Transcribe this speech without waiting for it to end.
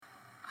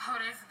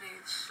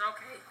bitch.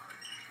 Okay.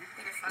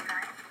 Get the fuck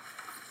out.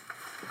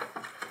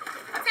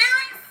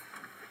 Terrence!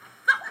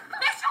 No,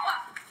 bitch, you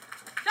up!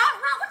 Don't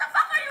run! What the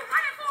fuck are you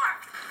running for?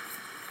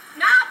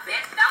 Nah,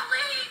 bitch, don't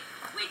leave!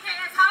 Weak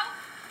ass hoe!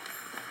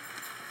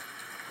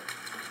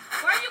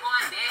 Where you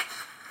going, bitch?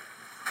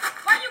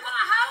 Where you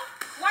going, hoe?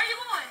 Where you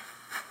going?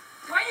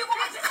 Where you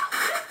going?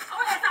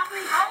 Oh, that's not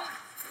me, hoe!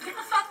 Get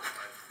the fuck...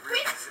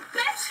 Bitch!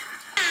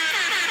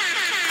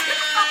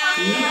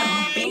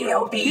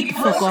 Get the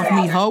fuck off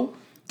me, ho.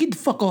 Get the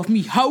fuck off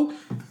me, ho.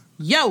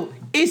 Yo,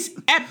 it's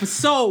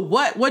episode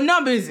what? What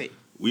number is it?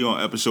 We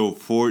on episode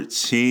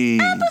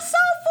 14. Episode 14,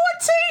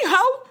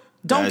 ho.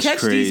 Don't That's catch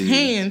crazy. these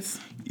hands.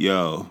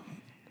 Yo,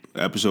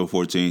 episode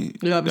 14.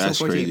 Yeah, episode That's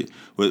 14.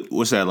 crazy.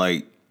 What's that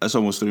like? That's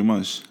almost 3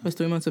 months. That's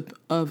 3 months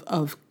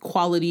of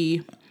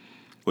quality.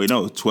 Wait,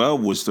 no,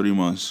 12 was 3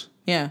 months.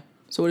 Yeah.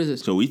 So what is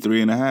this? So we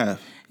 3.5.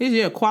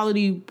 It's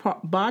quality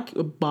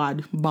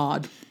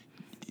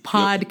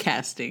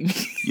podcasting.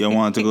 You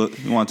want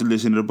to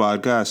listen to the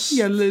podcast?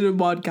 Yeah, little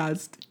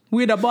podcast.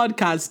 We're the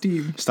podcast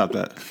team. Stop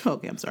that.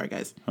 Okay, I'm sorry,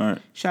 guys. All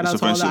right. Shout It's out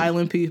to all offensive. the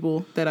island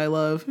people that I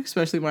love,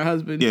 especially my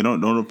husband. Yeah,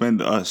 don't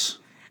offend us.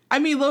 I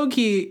mean, low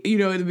key, in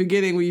the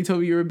beginning when you told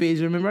me you were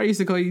Bayesian, remember I used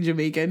to call you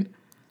Jamaican?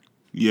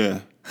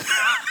 Yeah.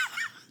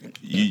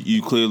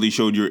 you clearly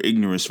showed your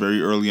ignorance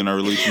very early in our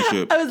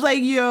relationship. I was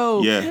like,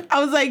 yo. Yeah.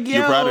 I was like, yo.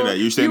 You're proud of that.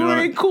 You're standing you were on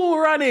in it. Cool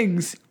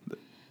Runnings.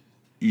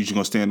 You just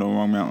gonna stand on the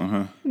wrong mountain,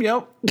 huh?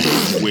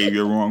 Yep. Wave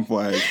your wrong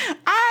flag.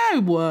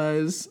 I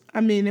was. I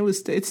mean,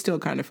 it's still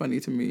kind of funny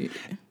to me.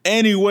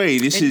 Anyway,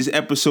 this is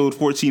episode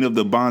 14 of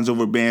the Bonds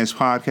Over Bands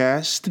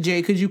podcast.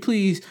 Jay, could you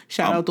please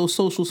shout out those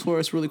socials for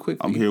us really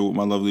quickly? I'm here with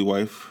my lovely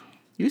wife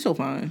You're so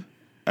fine.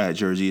 at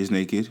Jersey is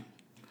Naked.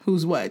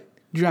 Who's what?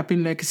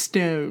 Dropping like a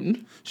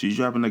stone. She's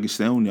dropping like a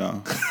stone,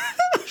 y'all.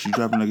 She's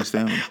dropping like a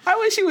stone. I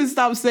wish you would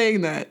stop saying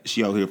that.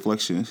 She out here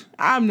flexing.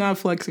 I'm not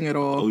flexing at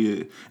all. Oh,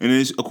 yeah. And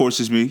then, of course,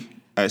 it's me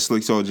at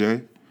Slick Saw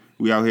J.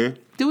 We out here.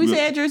 Did we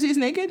say at Jersey is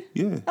Naked?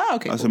 Yeah. Oh,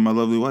 okay, I cool. said my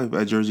lovely wife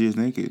at Jersey is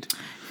Naked.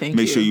 Thank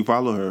Make you. sure you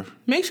follow her.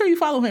 Make sure you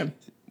follow him.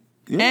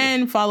 Yeah.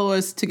 And follow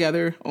us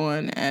together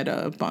on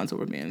at Bonds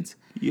Over Bands.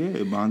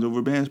 Yeah, Bonds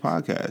Over Bands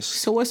podcast.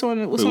 So what's on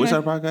Wait, on what's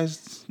that? our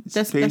podcast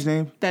That's page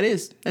name?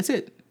 That's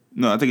it.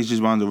 No, I think it's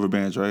just Bonds Over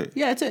Bands, right?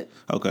 Yeah, that's it.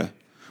 Okay.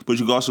 But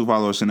you can also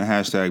follow us in the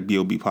hashtag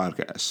BOB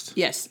podcast.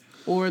 Yes.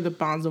 Or the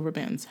Bonds Over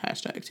Bands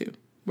hashtag too.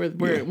 We're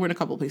in a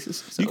couple places.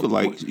 So You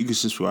can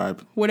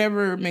subscribe.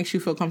 whatever makes you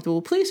feel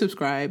comfortable. Please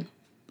subscribe.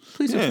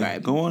 Please Yeah,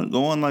 subscribe. go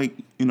on like,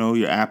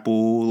 your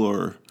Apple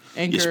or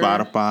Anchor. your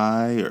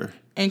Spotify or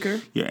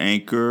Anchor. your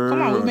Anchor.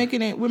 Come on, or- we're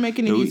making it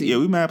Yeah, easy.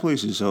 we mad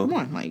places, so Come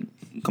on,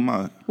 come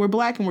on. we're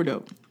black and we're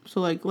dope. So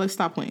let's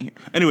stop playing here.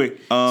 Anyway,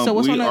 So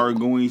what's we on the- are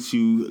going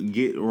to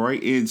get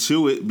right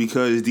into it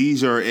because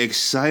these are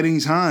exciting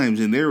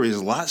times and there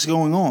is lots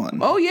going on.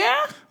 Oh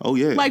yeah? Oh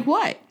yeah. Like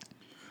what?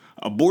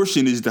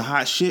 Abortion is the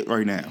hot shit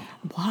right now.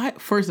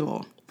 What? First of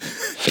all.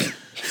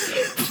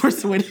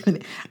 Wait a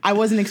minute. I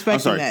wasn't I'm expecting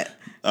sorry.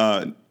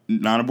 that.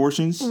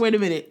 Non-abortions? Wait a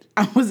minute.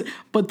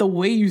 But the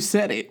way you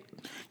said it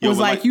Yo, was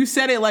but like you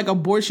said it like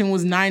abortion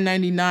was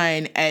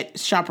 $9.99 at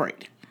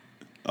ShopRite.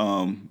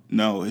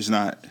 No, it's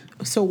not.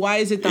 So why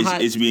is it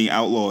It's being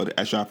outlawed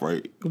at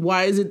ShopRite.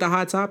 Why is it the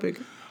hot topic?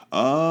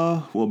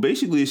 Well,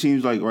 basically, it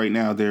seems like right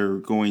now they're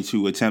going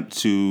to attempt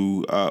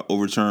to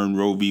overturn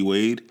Roe v.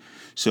 Wade.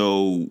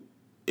 So,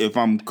 if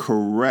I'm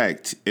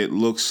correct, it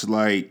looks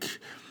like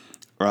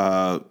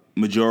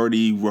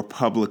majority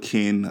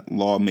Republican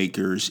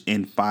lawmakers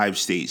in 5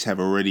 states have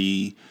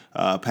already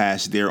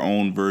passed their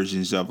own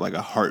versions of like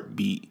a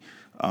heartbeat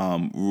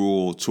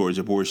rule towards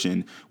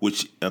abortion,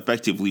 which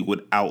effectively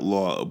would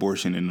outlaw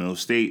abortion in those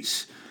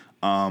states.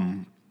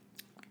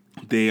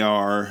 They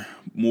are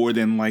more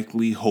than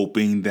likely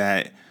hoping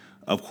that,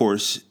 of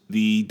course,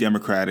 the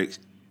Democratic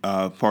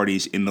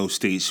parties in those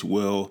states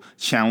will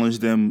challenge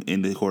them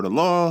in the court of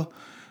law,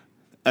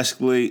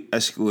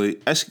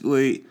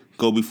 escalate,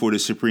 go before the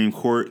Supreme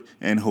Court,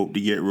 and hope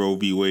to get Roe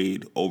v.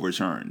 Wade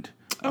overturned.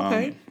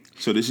 Okay.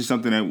 So this is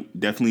something that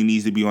definitely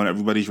needs to be on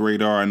everybody's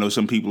radar. I know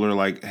some people are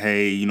like,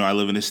 hey, I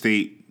live in a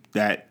state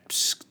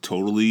that's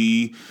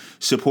totally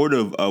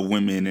supportive of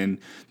women and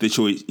the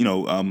choice,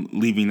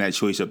 leaving that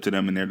choice up to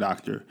them and their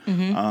doctor.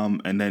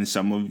 And then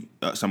some of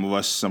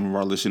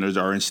our listeners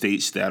are in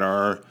states that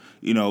are,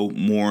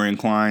 more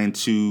inclined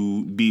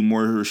to be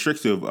more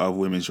restrictive of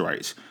women's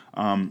rights.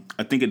 I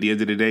think at the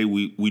end of the day,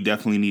 we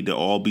definitely need to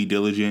all be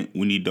diligent.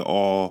 We need to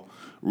all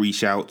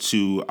reach out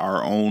to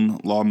our own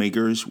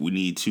lawmakers. We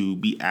need to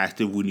be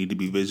active. We need to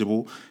be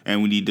visible.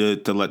 And we need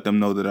to let them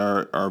know that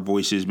our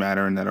voices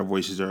matter and that our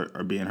voices are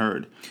being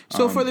heard.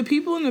 So for the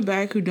people in the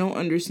back who don't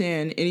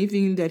understand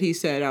anything that he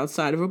said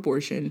outside of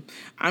abortion,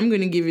 I'm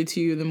going to give it to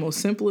you the most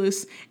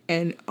simplest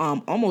and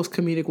almost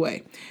comedic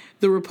way.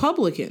 The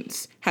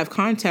Republicans have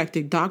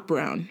contacted Doc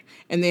Brown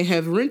and they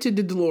have rented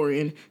the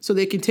DeLorean so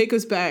they can take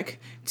us back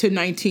to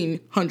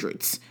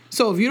 1900s.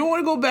 So if you don't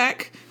want to go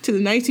back to the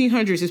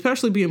 1900s,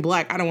 especially being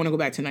black, I don't want to go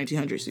back to the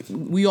 1900s.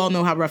 We all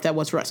know how rough that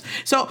was for us.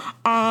 So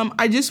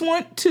I just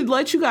want to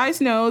let you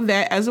guys know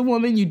that as a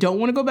woman, you don't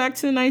want to go back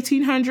to the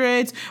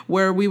 1900s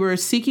where we were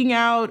seeking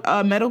out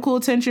medical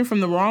attention from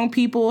the wrong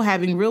people,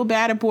 having real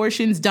bad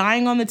abortions,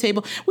 dying on the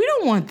table. We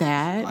don't want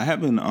that. I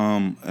have an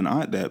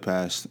aunt that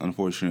passed,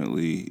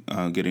 unfortunately,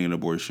 getting an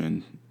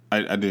abortion.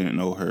 I didn't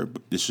know her,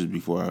 but this was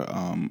before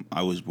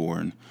I was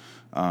born.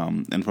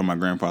 And from my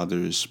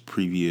grandfather's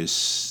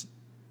previous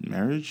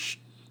marriage,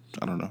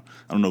 I don't know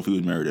if he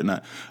was married or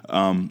not.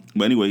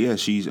 But anyway, yeah,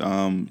 she's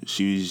her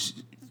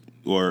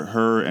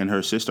and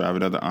her sister. I have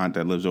another aunt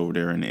that lives over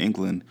there in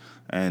England,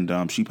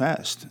 and she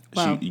passed.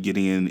 Wow. She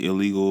getting an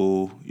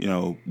illegal,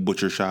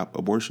 butcher shop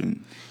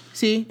abortion.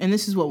 See, and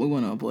this is what we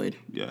want to avoid.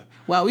 Yeah.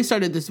 Wow, we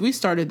started the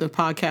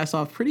podcast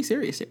off pretty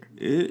serious here.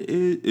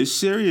 It's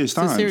serious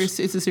times. It's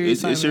a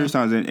serious time. It's serious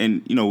times,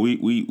 and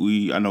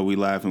we I know we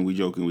laugh and we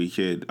joke and we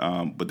kid,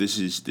 but this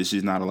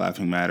is not a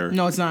laughing matter.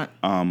 No, it's not.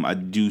 I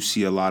do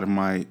see a lot of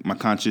my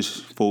conscious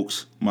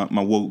folks,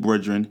 my woke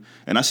brethren,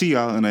 and I see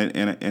y'all,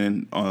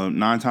 and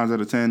 9 times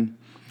out of 10,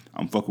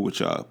 I'm fucking with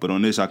y'all. But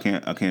on this, I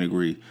can't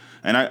agree.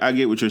 And I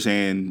get what you're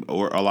saying,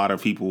 or a lot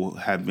of people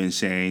have been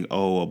saying,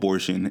 oh,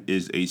 abortion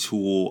is a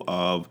tool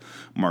of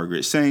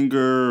Margaret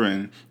Sanger,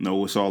 and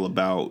it's all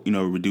about,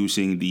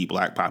 reducing the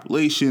black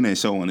population and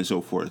so on and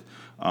so forth.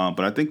 But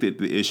I think that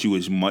the issue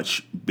is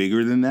much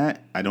bigger than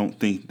that. I don't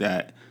think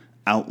that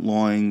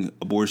outlawing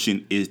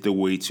abortion is the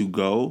way to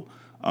go.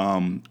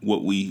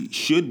 What we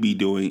should be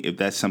doing, if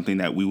that's something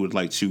that we would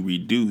like to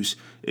reduce,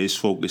 is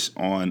focus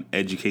on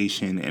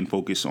education and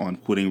focus on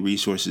putting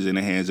resources in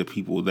the hands of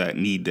people that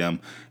need them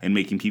and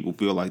making people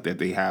feel like that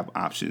they have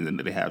options and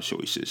that they have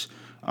choices.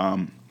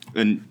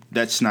 And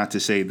that's not to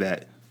say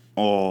that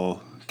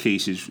all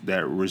cases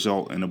that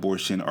result in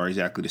abortion are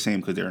exactly the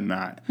same, because they're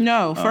not.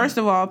 No, first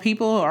of all,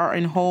 people are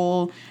in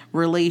whole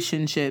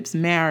relationships,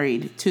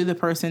 married to the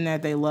person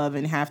that they love,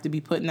 and have to be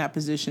put in that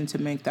position to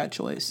make that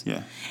choice.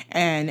 Yeah.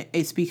 And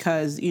it's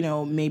because,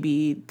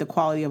 maybe the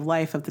quality of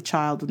life of the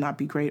child will not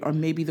be great, or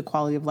maybe the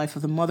quality of life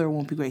of the mother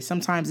won't be great.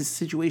 Sometimes it's a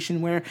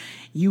situation where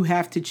you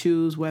have to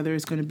choose whether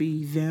it's going to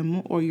be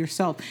them or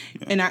yourself.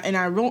 Yeah. And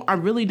I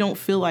really don't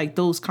feel like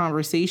those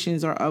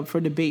conversations are up for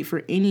debate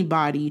for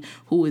anybody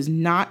who is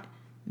not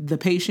the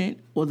patient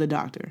or the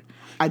doctor.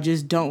 I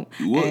just don't.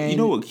 Well, you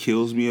know what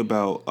kills me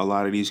about a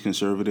lot of these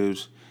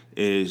conservatives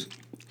is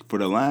for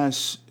the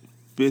last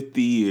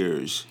 50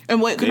 years. And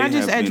wait, can I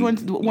just add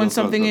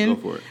something in?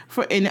 Go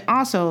for it. And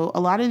also, a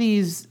lot of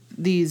these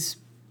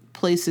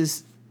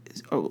places,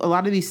 a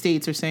lot of these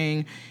states are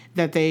saying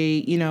that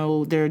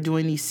they're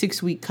doing these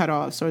 6-week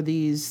cutoffs or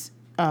these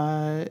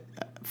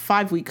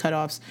 5-week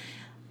cutoffs.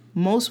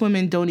 Most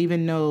women don't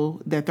even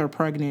know that they're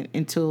pregnant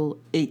until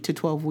 8 to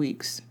 12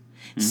 weeks.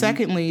 Mm-hmm.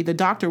 Secondly, the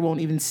doctor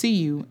won't even see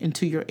you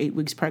until you're 8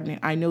 weeks pregnant.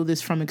 I know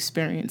this from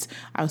experience.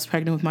 I was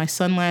pregnant with my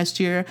son last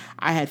year.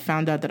 I had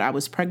found out that I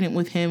was pregnant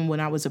with him when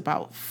I was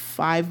about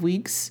 5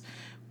 weeks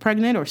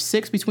pregnant, or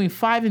 6, between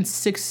 5 and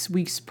 6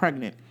 weeks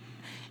pregnant.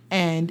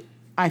 And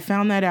I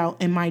found that out,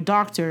 and my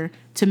doctor,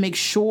 to make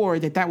sure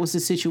that was the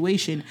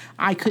situation,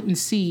 I couldn't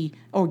see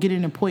or get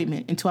an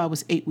appointment until I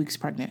was 8 weeks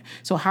pregnant.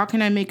 So how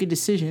can I make a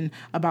decision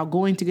about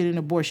going to get an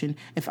abortion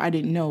if I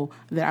didn't know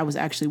that I was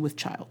actually with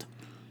child?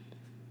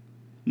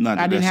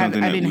 I'm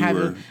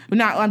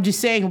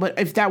just saying, but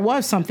if that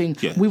was something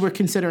we were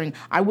considering,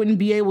 I wouldn't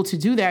be able to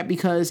do that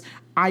because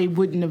I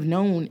wouldn't have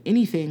known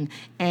anything.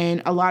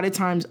 And a lot of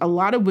times, a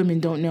lot of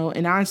women don't know.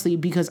 And honestly,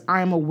 because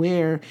I'm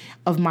aware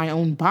of my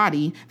own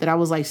body, that I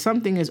was like,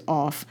 something is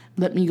off.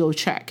 Let me go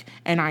check.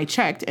 And I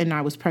checked, and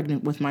I was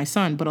pregnant with my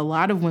son. But a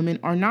lot of women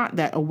are not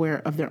that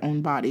aware of their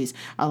own bodies.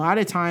 A lot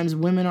of times,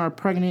 women are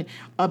pregnant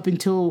up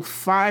until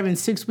 5 and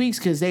 6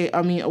 weeks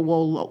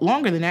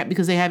longer than that,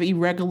 because they have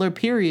irregular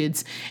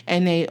periods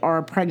and they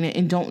are pregnant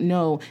and don't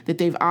know that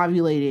they've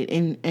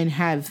ovulated and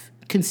have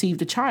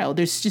conceived a child.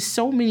 There's just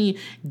so many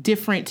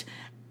different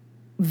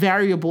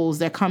variables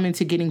that come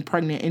into getting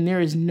pregnant, and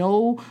there is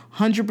no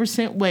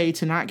 100% way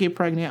to not get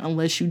pregnant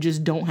unless you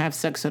just don't have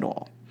sex at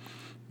all.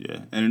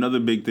 Yeah, and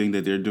another big thing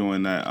that they're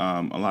doing that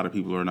a lot of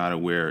people are not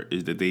aware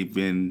is that they've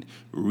been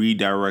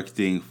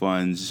redirecting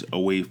funds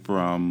away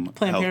from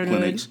health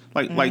clinics,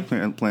 like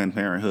Planned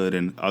Parenthood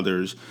and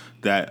others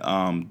that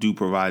do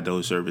provide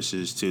those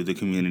services to the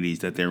communities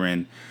that they're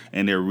in,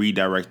 and they're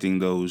redirecting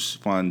those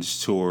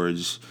funds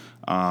towards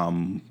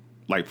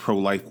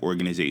pro-life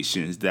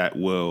organizations that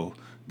will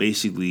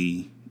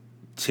basically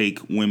take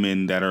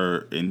women that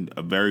are in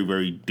a very,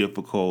 very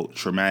difficult,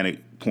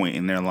 traumatic point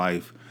in their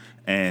life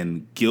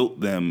and guilt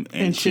them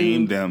and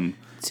shame them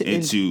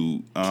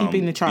into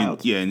keeping the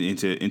child.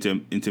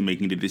 Into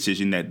making the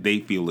decision that they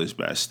feel is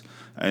best.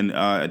 And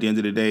at the end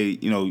of the day,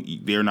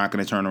 they're not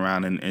going to turn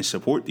around and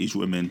support these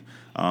women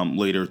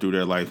later through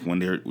their life when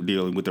they're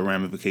dealing with the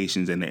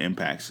ramifications and the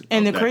impacts.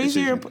 And the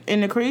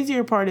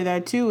crazier part of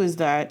that too is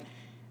that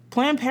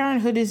Planned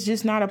Parenthood is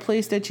just not a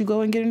place that you go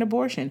and get an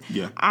abortion.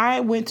 Yeah. I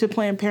went to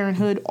Planned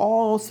Parenthood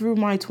all through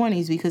my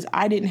 20s because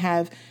I didn't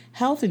have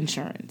health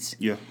insurance.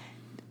 Yeah.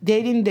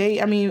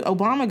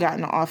 Obama got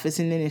in office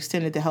and then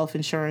extended the health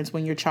insurance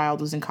when your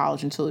child was in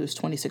college until he was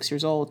 26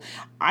 years old.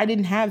 I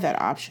didn't have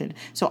that option.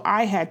 So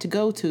I had to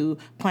go to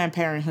Planned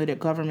Parenthood, a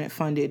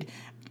government-funded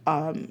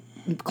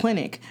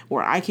clinic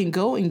where I can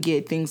go and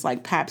get things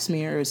like pap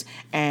smears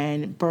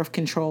and birth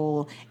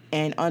control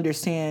and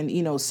understand,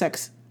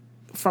 sex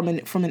from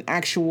an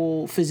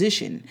actual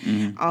physician.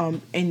 Mm-hmm.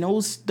 And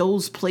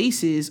those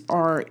places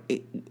are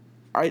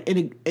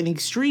an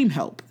extreme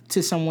help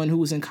to someone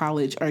who is in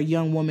college or a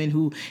young woman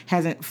who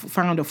hasn't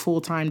found a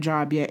full-time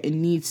job yet and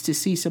needs to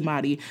see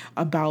somebody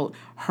about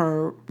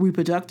her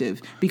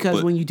reproductive.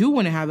 Because when you do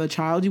want to have a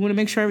child, you want to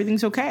make sure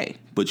everything's okay.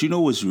 But you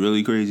know what's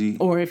really crazy?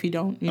 Or if you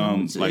don't,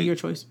 it's your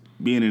choice.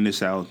 Being in the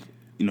South,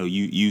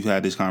 you've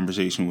had this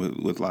conversation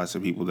with lots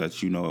of people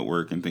that at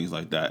work and things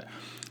like that.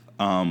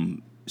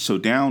 So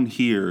down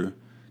here,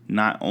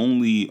 not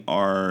only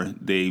are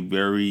they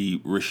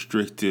very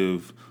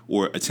restrictive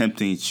or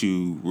attempting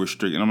to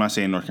restrict, and I'm not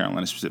saying North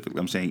Carolina specifically,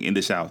 I'm saying in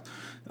the South,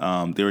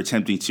 they're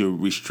attempting to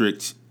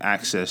restrict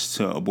access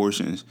to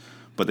abortions,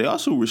 but they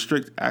also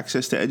restrict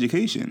access to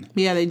education.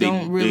 Yeah, they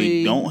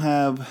They don't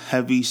have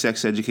heavy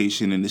sex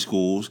education in the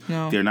schools.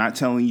 No. They're not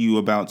telling you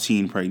about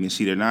teen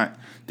pregnancy. They're not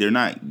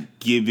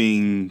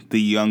giving the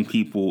young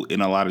people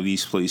in a lot of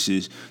these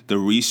places the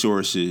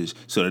resources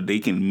so that they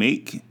can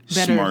make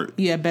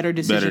better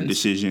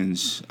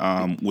decisions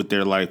with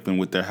their life and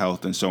with their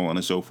health and so on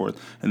and so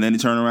forth. And then they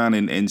turn around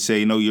and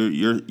say, no,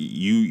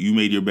 you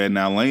made your bed,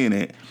 now lay in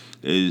it.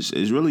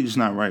 Is really just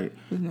not right.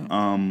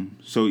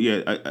 So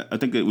yeah, I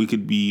think that we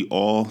could be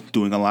all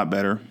doing a lot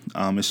better.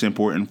 It's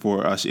important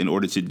for us, in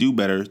order to do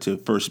better, to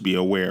first be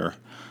aware.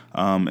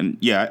 And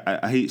yeah,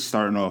 I hate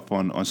starting off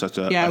on such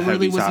a I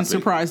really wasn't topic.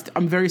 surprised.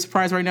 I'm very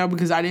surprised right now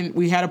because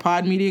we had a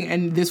pod meeting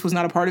and this was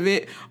not a part of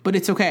it, but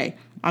it's okay.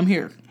 I'm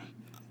here.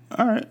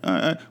 All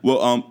right.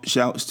 Well,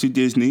 shouts to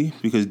Disney,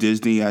 because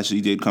Disney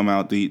actually did come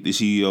out. The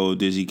CEO of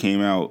Disney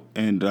came out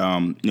and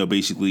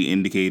basically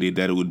indicated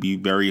that it would be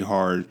very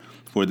hard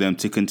for them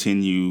to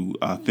continue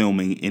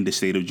filming in the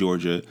state of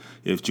Georgia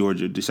if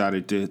Georgia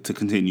decided to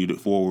continue to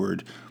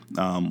forward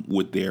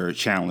with their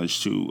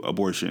challenge to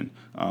abortion.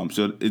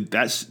 So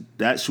that's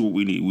what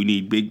we need. We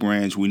need big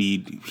brands. We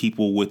need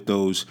people with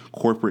those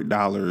corporate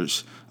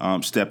dollars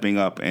stepping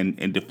up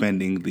and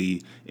defending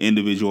the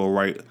individual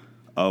right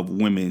of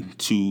women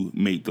to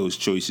make those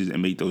choices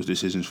and make those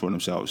decisions for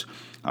themselves.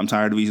 I'm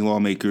tired of these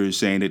lawmakers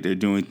saying that they're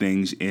doing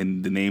things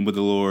in the name of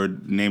the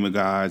Lord, the name of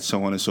God,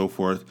 so on and so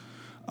forth.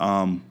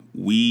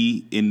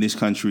 We in this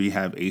country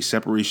have a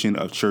separation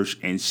of church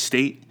and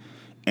state,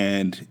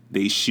 and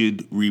they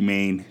should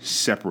remain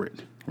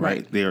separate.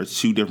 Right? They are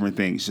two different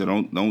things. So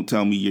don't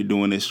tell me you're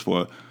doing this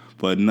for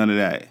none of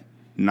that.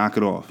 Knock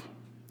it off.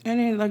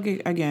 And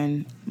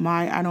then,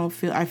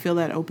 I feel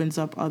that opens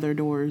up other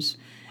doors.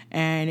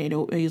 And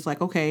it's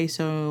like, okay,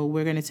 so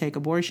we're going to take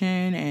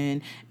abortion,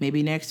 and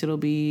maybe next it'll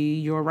be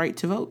your right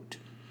to vote.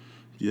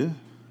 Yeah.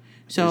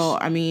 So,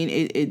 I mean,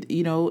 and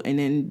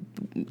then,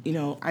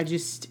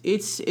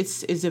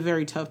 it's a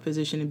very tough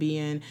position to be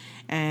in.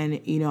 And,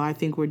 I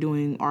think we're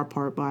doing our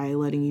part by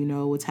letting you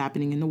know what's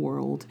happening in the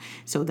world.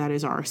 So that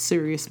is our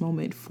serious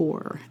moment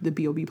for the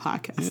BOB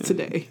podcast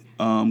today.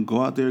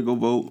 Go out there, go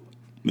vote,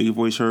 make your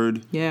voice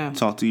heard. Yeah.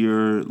 Talk to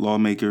your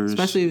lawmakers.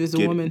 Especially if it's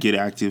a woman. Get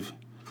active.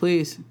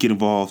 Please. Get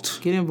involved.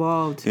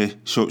 Yeah,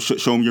 show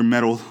them your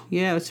medal.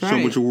 Yeah, that's right. Show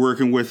them what you're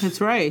working with.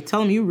 That's right. Tell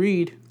them you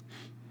read.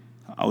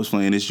 I was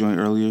playing this joint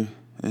earlier.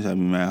 It's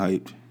having me mad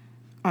hyped.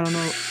 I don't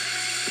know.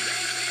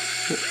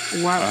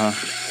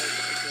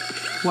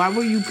 Why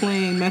were you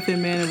playing Method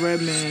Man and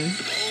Redman?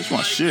 It's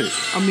my shit.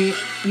 I mean,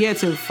 yeah,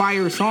 it's a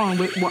fire song,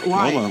 but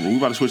why? Hold on, we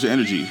about to switch the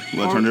energy. We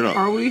about to turn it up.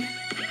 Are we?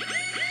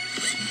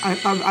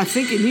 I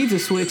think it needs a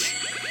switch.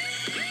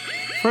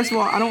 First of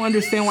all, I don't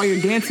understand why you're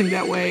dancing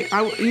that way.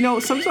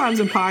 Sometimes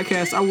in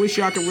podcasts, I wish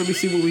y'all could really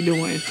see what we're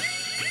doing.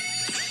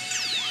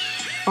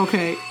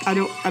 Okay, I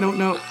don't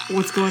know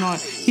what's going on.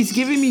 He's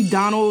giving me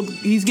Donald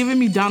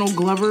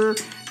Glover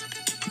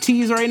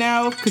tease right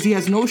now because he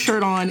has no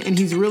shirt on and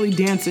he's really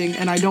dancing,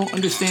 and I don't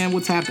understand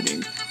what's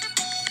happening.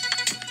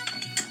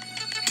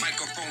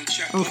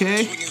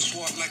 Okay.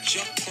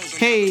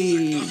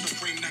 Hey.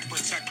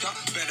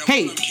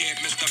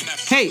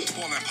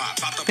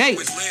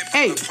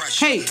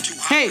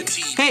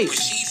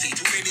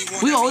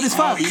 We old as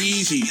fuck.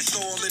 Easy.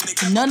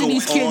 None of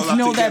these kids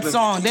know that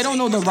song. They don't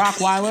know the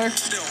Rockweiler.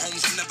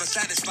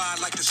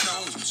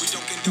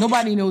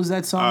 Nobody knows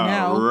that song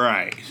now.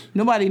 Right.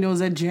 Nobody knows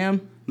that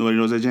jam. Nobody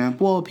knows that jam?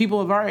 Well, people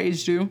of our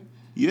age do.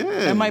 Yeah.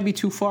 That might be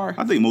too far.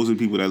 I think most of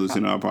the people that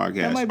listen to our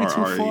podcast are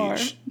our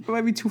age. That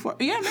might be too far.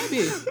 Yeah,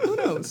 maybe. Who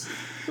knows?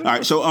 All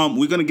right, so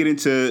we're going to get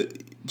into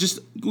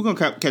we're going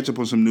to catch up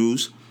on some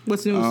news.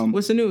 What's news?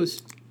 What's the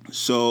news?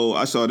 So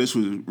I saw this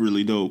was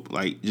really dope.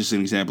 Like, just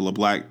an example of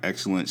black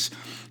excellence.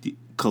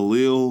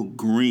 Khalil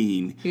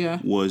Green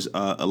was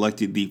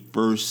elected the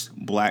first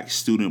black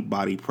student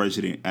body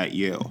president at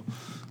Yale.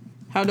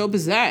 How dope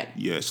is that?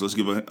 Yeah, so let's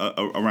give a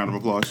round of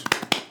applause.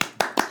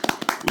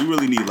 We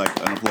really need, like,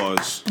 an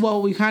applause.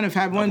 Well, we kind of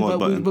have one,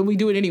 but we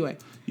do it anyway.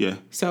 Yeah.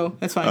 So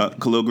that's fine.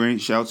 Khalil Green,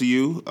 shout out to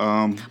you.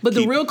 But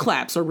the real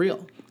claps are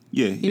real.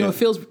 Yeah. You know, it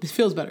feels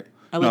better.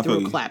 I like the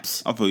real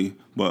claps. I feel you.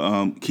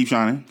 But keep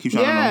shining. Keep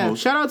shining on the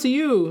host. Shout out to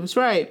you. That's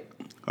right.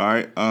 All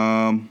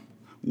right.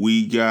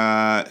 We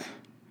got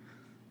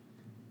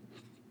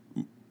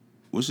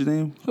what's his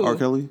name? Who? R.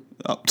 Kelly.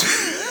 Oh.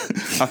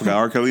 I forgot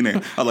R. Kelly's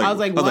name. I was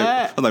like, what?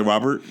 I was like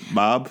Robert,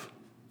 Bob.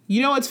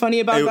 You know what's funny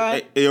about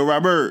that? Hey,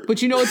 Robert.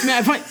 But you know what's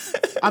mad funny?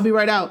 I'll be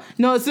right out.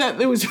 No, it's not.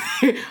 It was.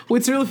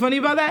 What's really funny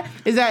about that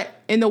is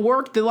that in the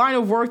line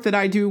of work that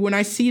I do, when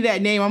I see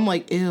that name, I'm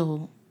like,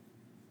 ew.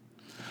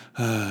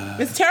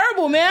 It's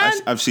terrible, man.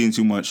 I've seen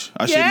too much.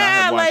 I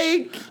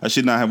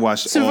should not have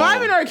watched.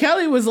 Surviving R.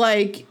 Kelly was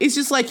like, it's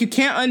just like you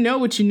can't unknow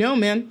what you know,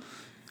 man.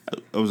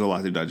 It was a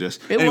lot to digest.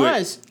 It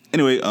was.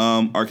 Anyway,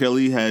 R.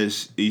 Kelly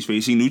he's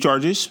facing new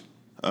charges.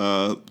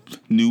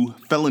 New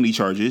felony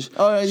charges.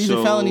 Oh, these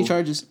are felony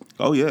charges.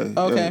 Oh yeah.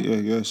 Okay.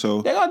 Yeah.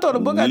 So they're gonna throw the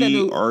book out there.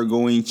 We are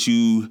going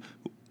to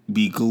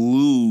be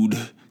glued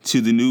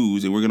to the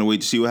news, and we're gonna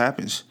wait to see what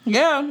happens.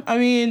 Yeah, I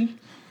mean,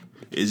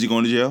 is he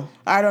going to jail?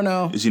 I don't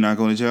know. Is he not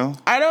going to jail?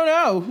 I don't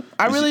know.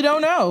 I really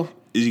don't know.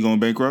 Is he going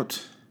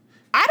bankrupt?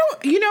 I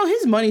don't. You know,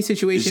 his money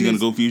situation. Is he going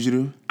to go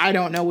fugitive? I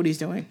don't know what he's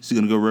doing. Is he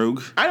going to go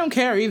rogue? I don't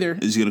care either.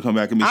 Is he going to come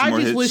back and make some more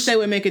hits? I just wish they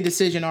would make a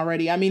decision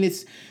already. I mean,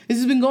 this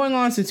has been going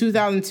on since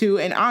 2002,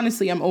 and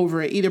honestly, I'm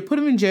over it. Either put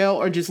him in jail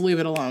or just leave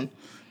it alone.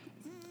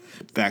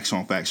 Facts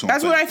on. That's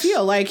what I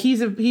feel like.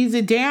 He's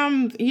a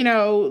damn, you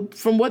know,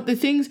 from what the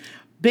things,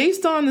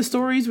 based on the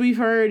stories we've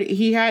heard,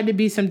 he had to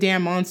be some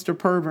damn monster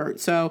pervert.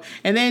 So,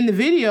 and then the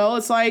video,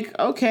 it's like,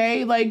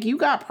 okay, like, you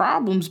got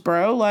problems,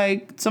 bro.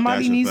 Like,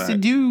 somebody needs to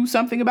do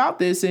something about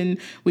this, and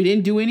we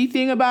didn't do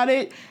anything about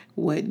it.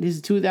 What, this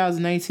is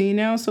 2019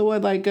 now? So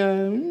what, like,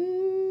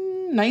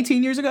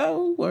 19 years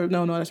ago? Or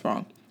no, that's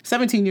wrong.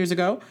 17 years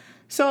ago.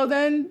 So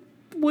then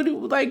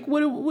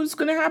what's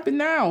going to happen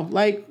now?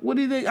 Like, what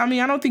do they, I mean,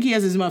 I don't think he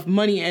has as much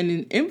money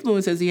and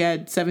influence as he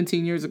had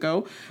 17 years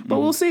ago, but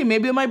we'll see.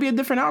 Maybe it might be a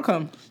different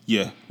outcome.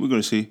 Yeah, we're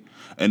going to see.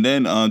 And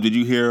then, did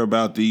you hear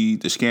about the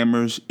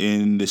scammers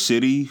in the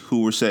city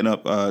who were setting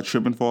up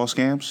trip and fall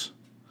scams?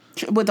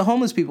 With the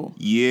homeless people?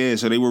 Yeah,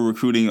 so they were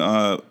recruiting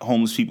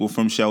homeless people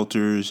from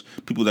shelters,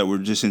 people that were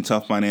just in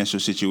tough financial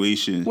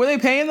situations. Were they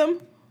paying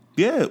them?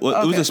 Yeah, well,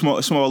 okay. It was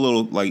a small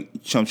little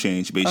like chump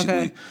change basically,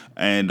 okay.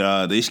 And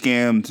they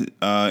scammed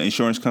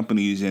insurance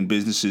companies and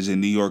businesses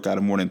in New York out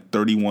of more than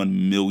 $31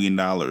 million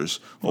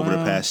over the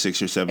past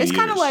 6 or 7 years. It's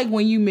kind of like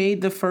when you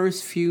made the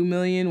first few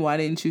million, why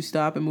didn't you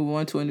stop and move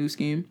on to a new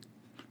scheme?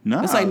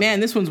 No, it's like,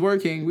 man, this one's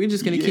working. We're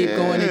just gonna keep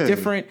going to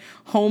different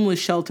homeless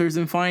shelters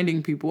and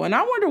finding people. And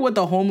I wonder what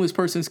the homeless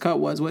person's cut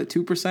was. What,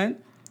 2%?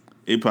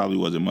 It probably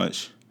wasn't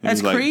much.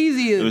 That's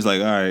crazy. It was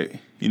like, all right,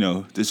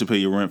 this will pay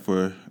your rent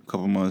for a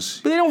couple months.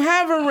 But they don't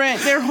have a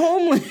rent. They're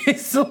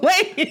homeless. So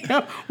wait,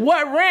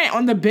 what rent?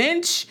 On the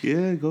bench?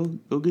 Yeah, go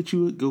get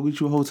you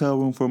a hotel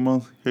room for a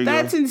month. Here you go.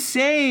 That's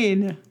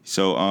insane.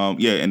 So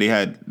and they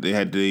had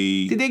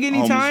the. Did they get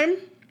any time?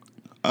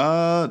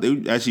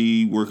 They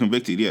actually were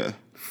convicted. Yeah.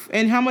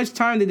 And how much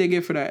time did they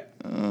get for that?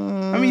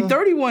 I mean,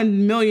 $31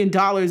 million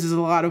is a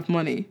lot of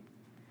money.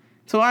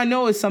 So I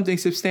know it's something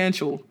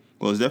substantial.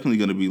 Well, it's definitely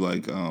going to be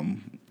like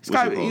it's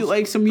got to be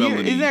like some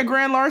years. Isn't that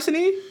grand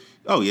larceny?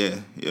 Oh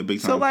yeah, big time.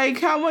 So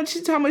like, how much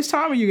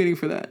time are you getting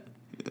for that?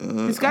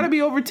 It's got to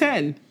be over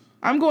 10.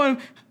 I'm going.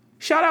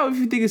 Shout out if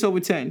you think it's over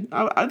 10.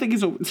 I think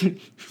it's over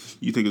 10.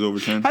 You think it's over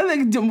 10? I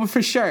think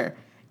for sure.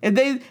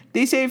 If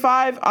they say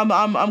 5, I'm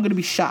gonna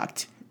be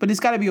shocked. But it's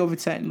got to be over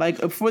 10.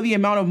 Like, for the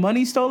amount of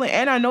money stolen,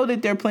 and I know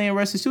that they're playing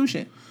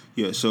restitution.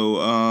 Yeah. So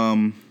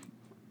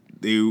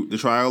the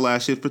trial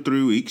lasted for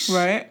 3 weeks.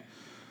 Right.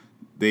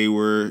 They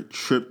were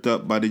tripped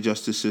up by the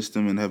justice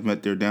system and have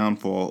met their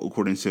downfall,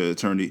 according to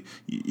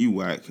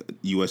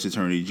U.S.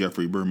 Attorney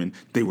Jeffrey Berman.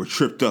 They were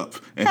tripped up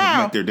and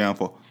have met their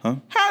downfall. Huh?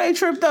 How they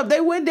tripped up?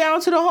 They went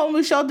down to the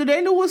homeless shelter.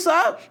 They knew what's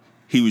up.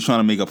 He was trying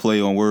to make a play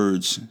on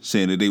words,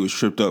 saying that they was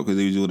tripped up because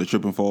they was doing a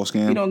trip and fall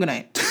scam. Good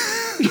night.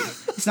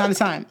 It's not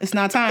time. It's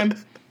not time.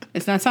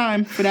 It's not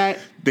time for that.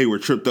 They were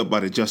tripped up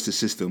by the justice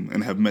system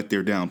and have met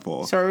their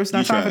downfall. Sir, it's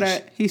not time for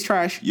that. He's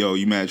trash. Yo,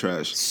 you mad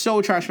trash.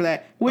 So trash for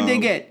that. What'd they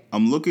get?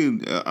 I'm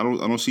looking. I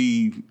don't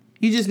see.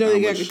 You just know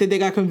they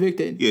got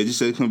convicted. Yeah, just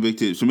said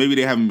convicted. So maybe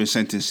they haven't been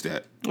sentenced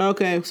yet.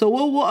 Okay, so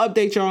we'll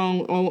update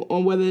y'all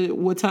on whether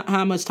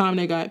how much time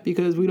they got,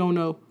 because we don't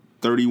know.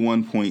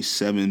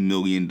 $31.7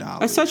 million.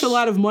 That's such a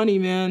lot of money,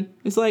 man.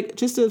 It's like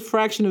just a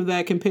fraction of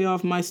that can pay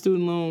off my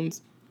student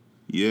loans.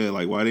 Yeah,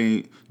 like why they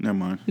ain't? Never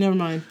mind.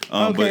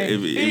 Okay. But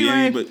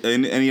if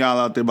any of y'all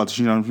out there about to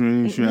give me a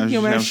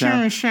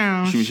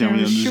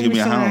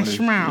hound,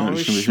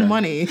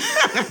 money.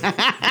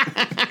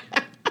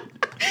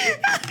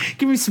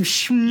 Give me some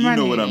money. You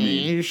know what I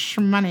mean.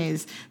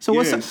 Monies. So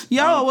what's up?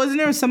 Yo, wasn't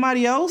there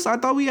somebody else? I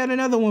thought we had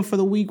another one for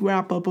the week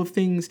wrap up of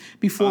things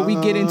before we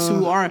get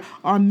into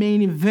our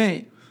main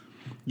event.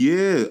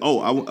 Yeah. Oh,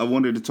 I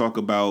wanted to talk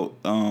about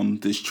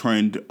this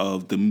trend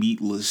of the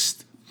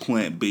meatless,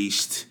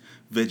 plant-based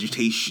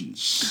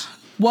vegetations.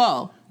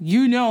 Well,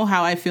 you know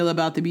how I feel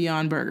about the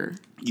Beyond Burger.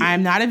 Yeah. I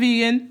am not a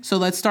vegan, so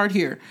let's start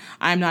here.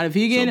 I am not a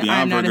vegan. So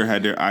Beyond Burger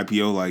had their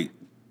IPO like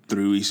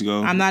 3 weeks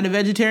ago. I'm not a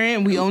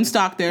vegetarian. We own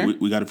stock there.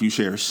 We got a few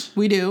shares.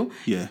 We do.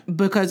 Yeah.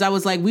 Because I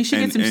was like, we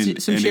should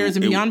get some shares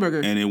in Beyond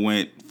Burger. And it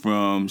went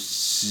from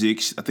I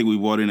think we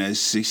bought in at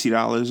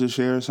 $60 a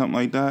share or something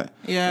like that.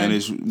 Yeah. And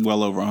it's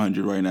well over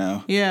 100 right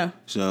now. Yeah.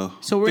 So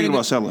we're thinking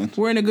about selling.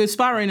 We're in a good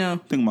spot right now.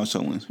 Thinking about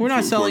selling. We're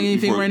not selling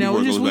anything right now.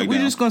 We're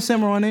just gonna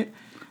simmer on it.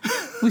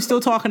 We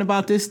still talking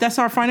about this. That's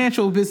our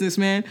financial business,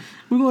 man.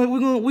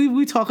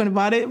 We talking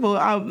about it.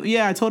 But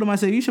I told him, I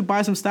said, you should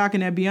buy some stock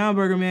in that Beyond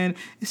Burger, man.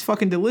 It's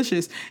fucking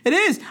delicious. It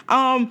is.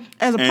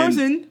 As a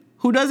person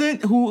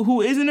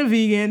who isn't a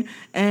vegan,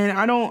 and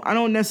I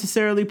don't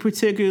necessarily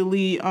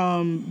particularly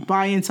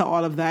buy into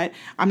all of that.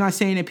 I'm not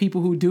saying that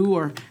people who do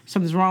or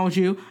something's wrong with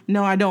you.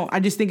 No, I don't. I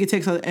just think it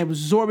takes an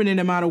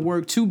exorbitant amount of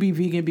work to be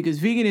vegan, because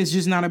vegan is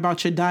just not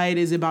about your diet,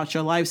 it's about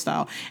your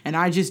lifestyle. And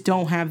I just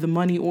don't have the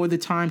money or the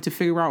time to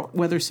figure out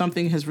whether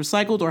something has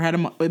recycled or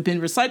been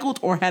recycled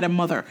or had a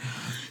mother.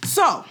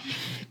 So,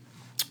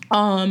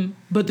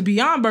 but the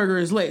Beyond Burger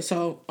is lit,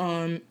 so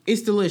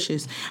it's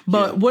delicious.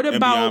 But what about,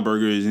 and Beyond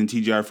Burger is in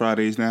TGI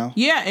Fridays now?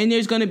 Yeah, and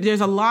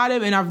there's a lot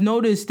of, and I've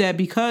noticed that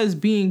because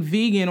being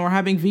vegan or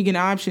having vegan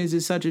options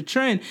is such a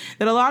trend,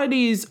 that a lot of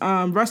these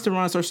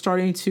restaurants are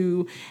starting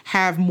to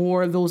have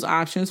more of those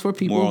options for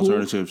people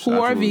who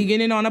are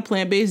vegan and on a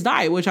plant-based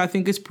diet, which I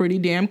think is pretty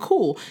damn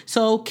cool.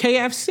 So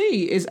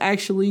KFC is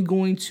actually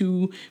going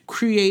to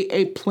create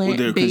a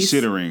plant-based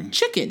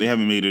chicken. They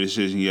haven't made a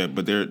decision yet,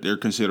 but they're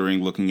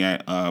considering looking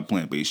at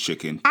plant-based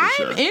chicken.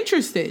 I'm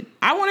interested.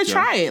 I want to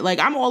try it. Like,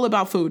 I'm all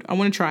about food. I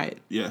want to try it.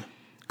 Yeah.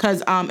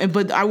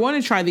 But I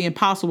want to try the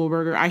Impossible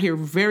Burger. I hear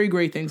very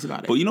great things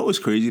about it. But you know what's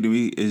crazy to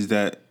me is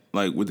that,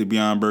 like, with the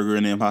Beyond Burger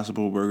and the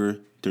Impossible Burger,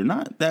 they're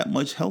not that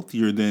much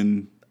healthier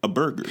than a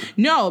burger.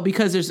 No,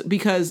 because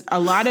a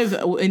lot of,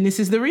 and this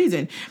is the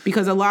reason,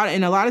 because a lot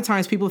of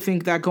times people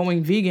think that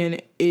going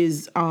vegan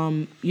is,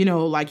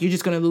 like, you're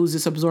just going to lose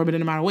this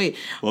absorbent amount of weight.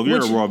 Well, if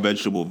you're a raw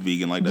vegetable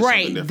vegan, like, that's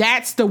right,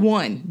 that's the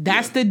one.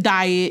 That's the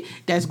diet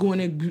that's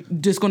going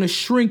to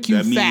shrink you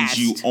fast. That means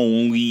you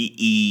only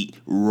eat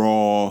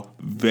raw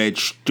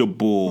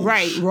vegetables.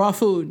 Right, raw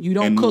food. You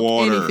don't cook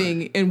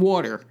anything in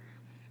water.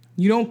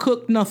 You don't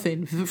cook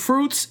nothing.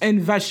 Fruits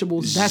and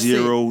vegetables. That's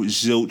Zero, it.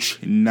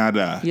 zilch,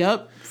 nada.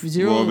 Yep.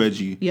 Zero. Raw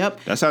veggie. Yep.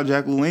 That's how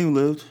Jack LaLanne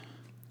lived.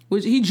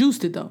 He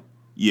juiced it, though.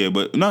 Yeah,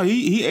 but no,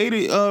 he ate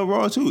it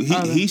raw, too.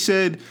 He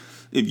said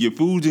if your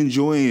food's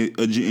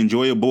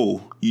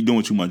enjoyable, you're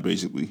doing too much,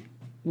 basically.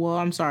 Well,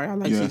 I'm sorry. I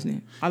like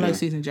seasoning. I like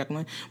seasoning Jack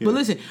LaLanne. Yeah. But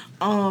listen,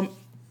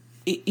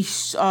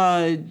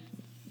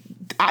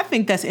 I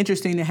think that's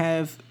interesting to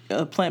have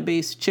a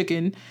plant-based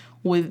chicken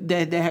with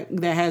that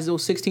has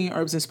those 16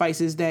 herbs and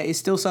spices. That is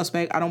still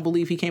suspect. I don't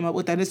believe he came up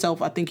with that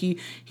himself. I think he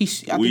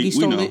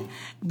stole it,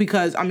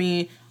 because I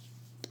mean,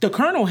 the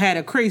Colonel had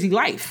a crazy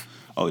life.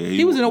 Oh yeah,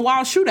 he was in a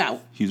wild shootout.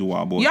 He's a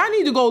wild boy. Y'all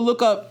need to go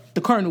look up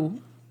the Colonel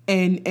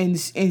and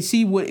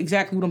see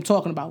exactly what I'm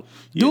talking about.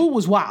 Yeah. Dude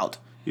was wild.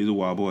 He's a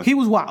wild boy. He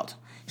was wild.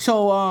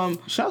 So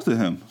shout out to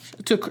him.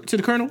 To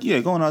the Colonel.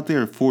 Yeah, going out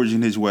there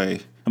forging his way.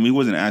 I mean, he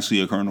wasn't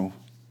actually a colonel.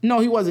 No,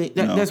 he wasn't.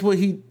 That's what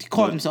he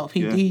called himself.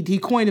 He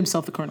coined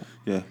himself the Colonel.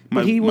 Yeah.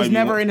 But he was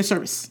never in the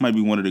service. Might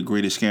be one of the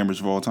greatest scammers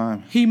of all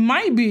time. He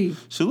might be.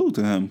 Salute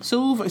to him.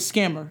 Salute for a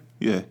scammer.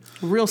 Yeah.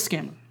 Real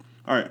scammer.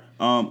 All right.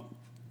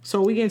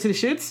 So we get into the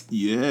shits?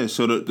 Yeah.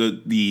 So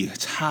the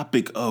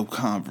topic of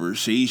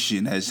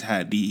conversation has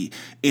had the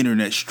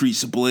internet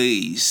streets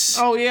ablaze.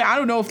 Oh, yeah. I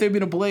don't know if they've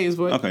been ablaze,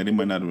 but... Okay, they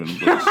might not have been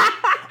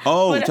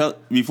ablaze.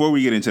 Before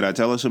we get into that,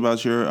 tell us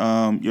about your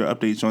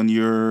updates on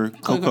your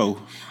cocoa.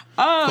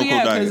 Oh,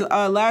 yeah,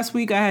 because last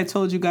week I had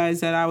told you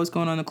guys that I was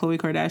going on the Khloe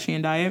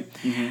Kardashian diet.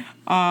 Mm-hmm.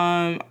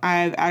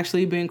 I've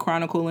actually been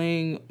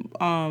chronicling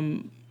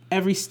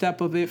every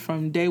step of it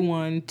from day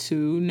 1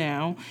 to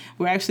now.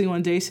 We're actually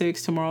on day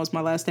 6. Tomorrow is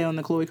my last day on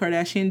the Khloe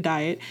Kardashian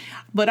diet.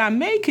 But I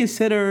may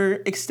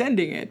consider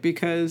extending it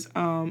because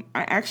I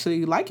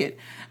actually like it.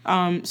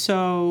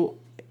 So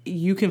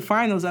you can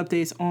find those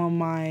updates on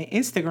my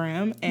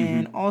Instagram,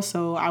 and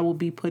also I will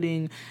be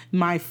putting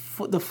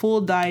the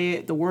full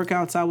diet, the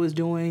workouts I was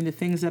doing, the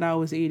things that I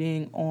was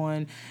eating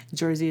on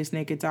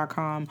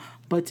jerseyisnaked.com.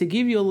 But to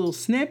give you a little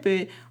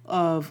snippet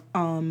of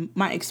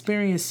my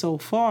experience so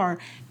far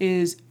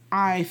is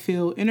I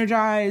feel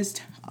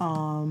energized.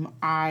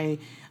 I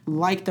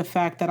like the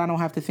fact that I don't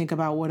have to think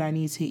about what I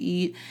need to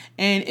eat.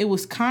 And it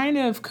was kind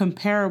of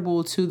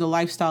comparable to the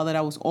lifestyle that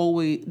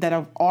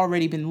I've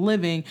already been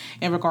living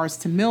in regards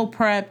to meal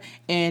prep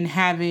and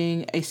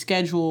having a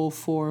schedule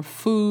for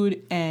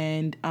food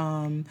and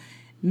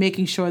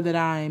making sure that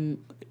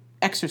I'm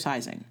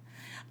exercising.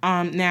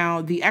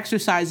 Now, the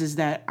exercises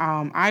that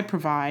I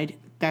provide,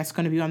 that's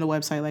going to be on the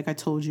website, like I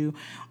told you,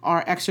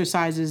 are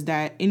exercises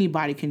that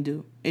anybody can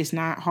do. It's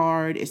not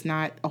hard. It's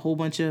not a whole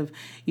bunch of,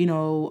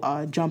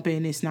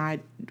 jumping. It's not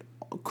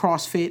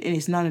CrossFit, and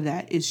it's none of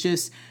that. It's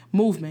just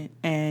movement.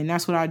 And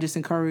that's what I just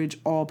encourage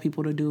all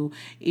people to do.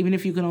 Even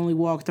if you can only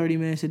walk 30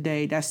 minutes a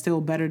day, that's still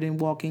better than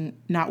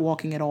not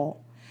walking at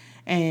all.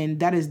 And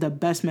that is the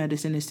best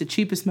medicine. It's the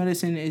cheapest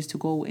medicine is to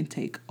go and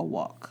take a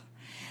walk.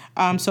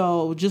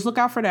 So just look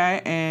out for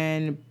that.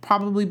 And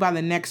probably by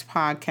the next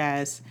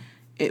podcast,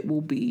 it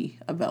will be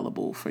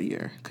available for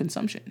your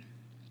consumption.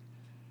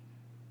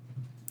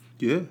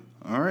 Yeah.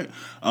 All right.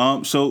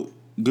 So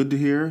good to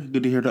hear.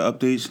 Good to hear the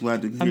updates.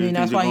 Glad to hear. I mean,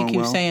 that's why you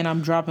keep well. saying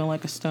I'm dropping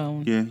like a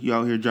stone. Yeah, you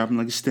out here dropping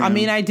like a stone. I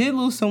mean, I did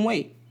lose some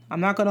weight.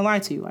 I'm not going to lie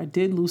to you. I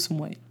did lose some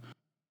weight.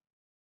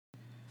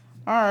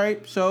 All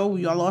right. So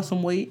y'all lost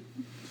some weight.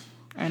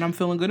 And I'm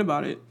feeling good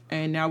about it.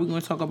 And now we're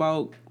going to talk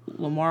about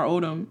Lamar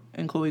Odom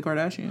and Khloe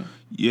Kardashian.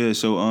 Yeah,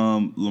 so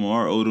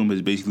Lamar Odom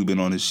has basically been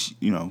on his,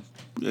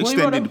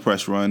 extended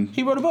press run.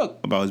 He wrote a book.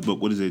 About his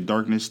book. What is it?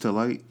 Darkness to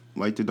Light?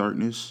 Light to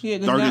Darkness? Yeah.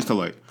 Darkness to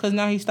Light. Because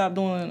now he stopped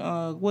doing,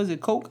 was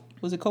it Coke?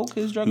 Was it Coke,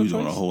 his drug of choice? He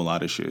was doing a whole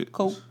lot of shit.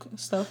 Coke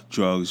stuff?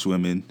 Drugs,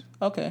 women.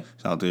 Okay.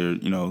 He's out there,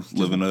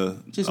 living a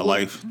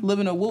life.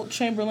 Living a Wilt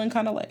Chamberlain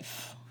kind of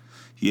life.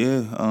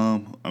 Yeah.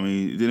 I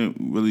mean, it didn't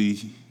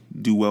really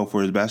do well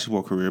for his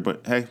basketball career,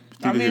 but hey.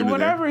 I mean,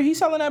 whatever. He's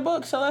selling that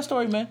book. Sell that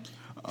story, man.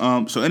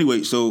 So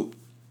anyway,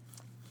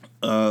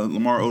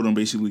 Lamar Odom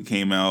basically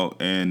came out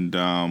and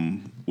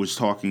was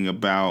talking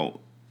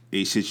about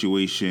a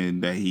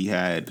situation that he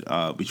had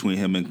between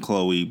him and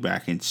Khloe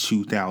back in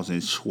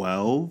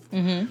 2012.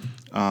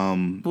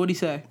 Mm-hmm. What'd he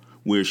say?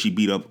 Where she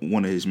beat up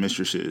one of his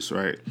mistresses,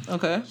 right?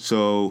 Okay.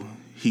 So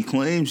he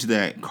claims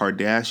that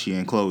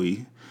Kardashian,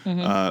 Khloe,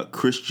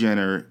 Kris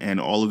Jenner, and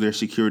all of their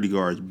security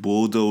guards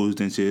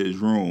bulldozed into his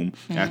room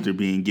after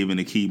being given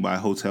a key by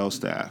hotel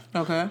staff.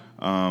 Okay.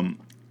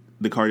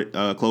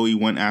 Khloe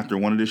went after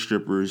one of the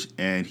strippers,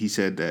 and he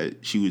said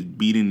that she was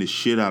beating the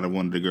shit out of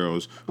one of the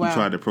girls who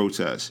tried to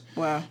protest.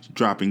 Wow.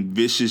 Dropping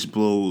vicious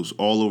blows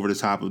all over the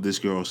top of this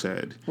girl's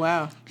head.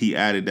 Wow. He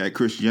added that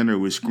Kris Jenner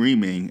was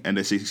screaming, and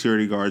the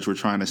security guards were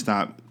trying to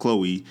stop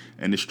Khloe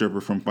and the stripper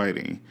from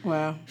fighting.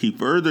 Wow. He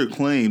further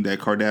claimed that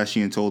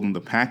Kardashian told him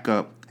to pack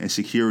up and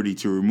security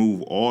to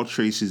remove all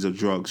traces of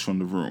drugs from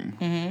the room.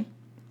 Mm-hmm.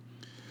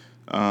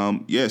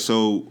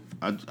 So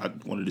I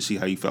wanted to see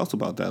how you felt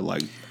about that.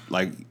 Like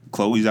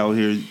Khloe's out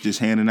here just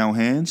handing out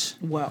hands.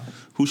 Well,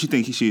 who she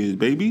think she is,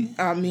 baby?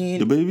 I mean,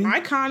 the baby.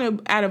 I kind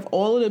of out of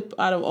all of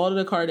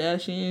the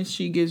Kardashians,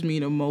 she gives me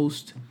the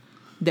most.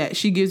 That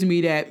she gives me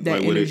that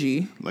like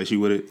energy. Like she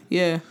with it.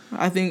 Yeah,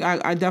 I think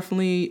I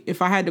definitely.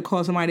 If I had to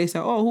call somebody, they say,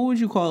 "Oh, who would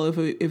you call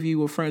if you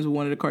were friends with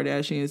one of the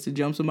Kardashians to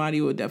jump somebody?"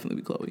 It would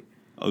definitely be Khloe.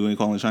 Oh, you ain't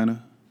calling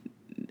China?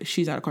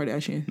 She's not a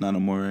Kardashian. Not no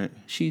more, right?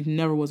 She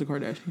never was a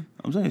Kardashian.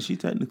 I'm saying she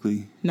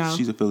technically. No.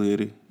 She's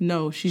affiliated.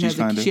 No, she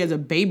has a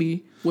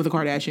baby with a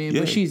Kardashian,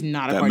 but she's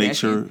not a Kardashian. That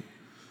makes her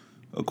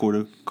a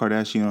quarter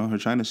Kardashian on her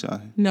China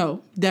side.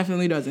 No,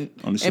 definitely doesn't.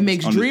 It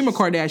makes Dream a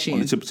Kardashian. On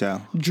the tip of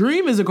towel.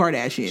 Dream is a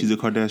Kardashian. She's a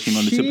Kardashian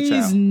on the tip of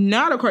towel. She's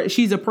not a Kardashian.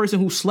 She's a person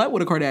who slept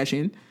with a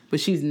Kardashian, but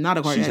she's not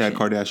a Kardashian. She's had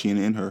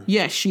Kardashian in her.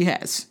 Yes, she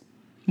has.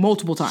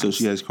 Multiple times. So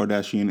she has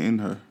Kardashian in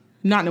her.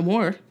 Not no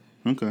more.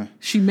 Okay.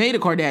 She made a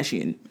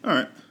Kardashian. All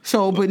right.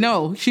 So, but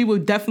no, she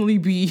would definitely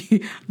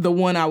be the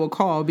one I would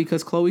call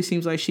because Khloe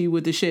seems like she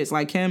with the shits.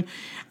 Like Kim,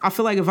 I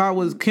feel like if I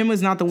was, Kim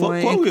is not the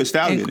one. Khloe is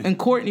stallion. And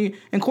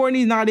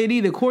Kourtney's not it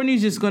either.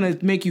 Kourtney's just going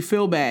to make you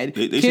feel bad.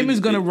 Kim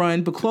is going to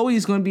run, but Khloe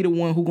is going to be the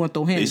one who's going to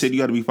throw hands. They said you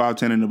got to be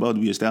 5'10" and above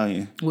to be a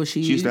stallion. Well,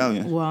 she's a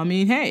stallion. Well, I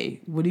mean,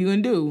 hey, what are you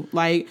going to do?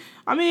 Like,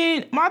 I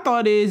mean, my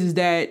thought is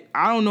that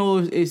I don't know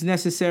if it's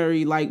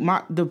necessary. Like,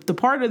 the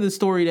part of the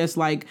story that's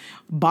like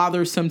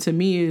bothersome to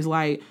me is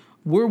like,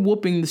 we're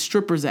whooping the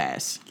stripper's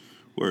ass.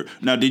 Word.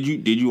 Now, did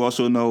you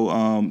also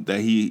know that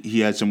he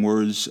had some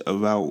words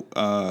about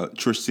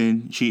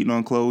Tristan cheating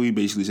on Khloe,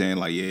 basically saying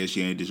like, yeah,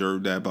 she ain't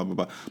deserved that, blah blah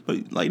blah.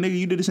 But like, nigga,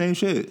 you did the same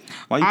shit.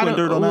 Why you put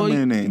dirt on that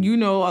man's name? You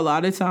know, a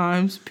lot of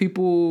times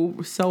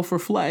people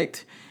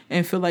self-reflect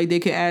and feel like they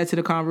can add to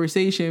the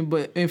conversation,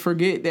 and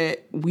forget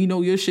that we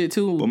know your shit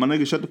too. But my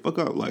nigga, shut the fuck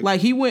up.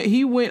 Like he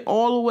went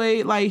all the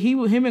way. Like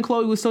him and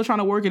Khloe was still trying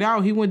to work it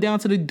out. He went down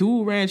to the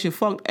dude ranch and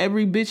fucked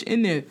every bitch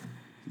in there.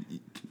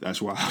 That's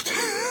wild.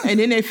 And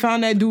then they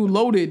found that dude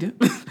loaded.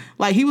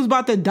 Like, he was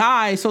about to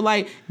die. So,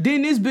 like,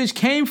 then this bitch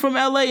came from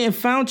LA and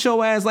found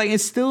your ass, like, and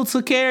still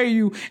took care of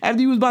you.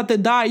 After you was about to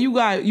die, you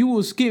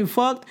was getting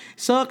fucked,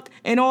 sucked,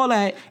 and all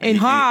that, and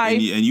high.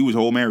 And you was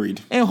whole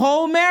married. And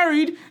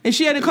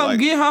she had to come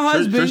get her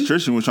husband.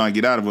 Tristan was trying to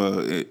get out of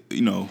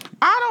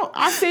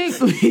I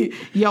think,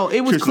 yo, it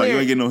was Tristan, clear. Like, you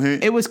ain't getting no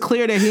hint. It was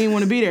clear that he didn't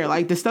want to be there.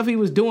 Like, the stuff he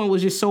was doing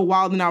was just so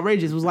wild and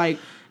outrageous. It was like,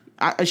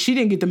 she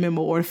didn't get the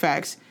memo or the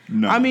facts.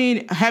 No. I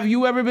mean, have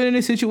you ever been in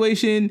a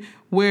situation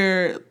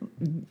where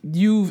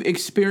you've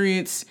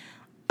experienced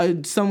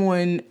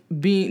someone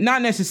being,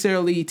 not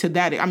necessarily to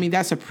that, I mean,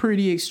 that's a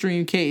pretty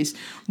extreme case,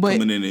 but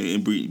coming in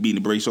and beating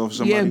the brakes off of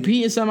somebody? Yeah,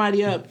 beating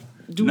somebody up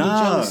due to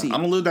jealousy. I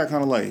don't live that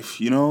kind of life,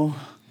 you know?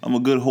 I'm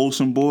a good,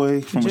 wholesome boy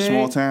from a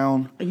small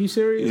town. Are you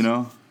serious? You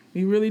know?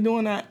 You really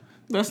doing that?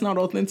 That's not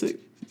authentic.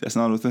 That's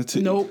not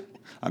authentic? Nope.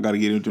 I got to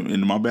get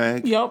into my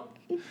bag? Yep.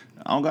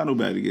 I don't got no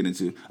bag to get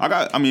into.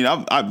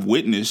 I've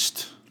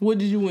witnessed. What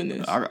did you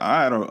witness?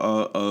 I had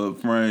a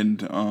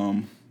friend,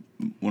 one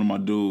of my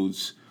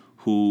dudes,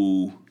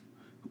 who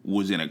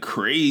was in a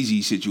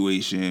crazy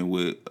situation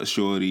with a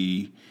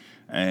shorty,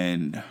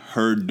 and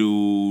her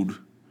dude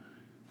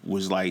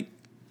was like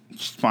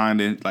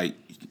finding, like,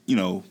 you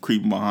know,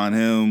 creeping behind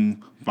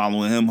him,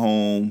 following him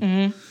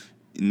home,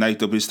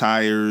 knifed up his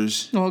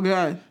tires. Oh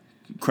God.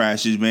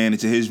 Crashed his van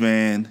into his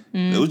van.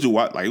 It was it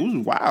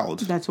was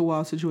wild. That's a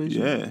wild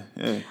situation.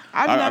 Yeah.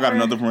 I got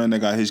another friend that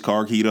got his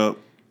car keyed up.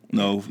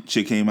 No,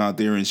 chick came out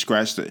there and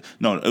scratched it.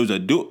 No, it was a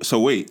dude. So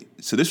wait,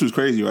 so this was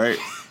crazy, right?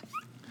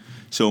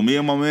 So me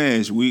and my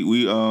mans,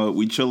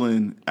 we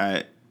chilling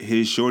at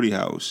his shorty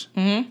house.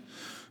 Mm-hmm.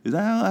 Is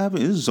that how it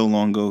happened? This is so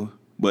long ago.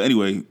 But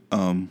anyway,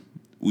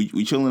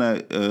 we chilling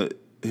at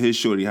his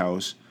shorty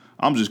house.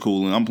 I'm just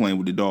cooling. I'm playing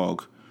with the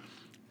dog,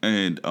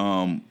 and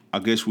I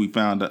guess we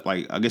found that,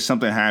 like, I guess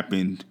something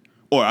happened,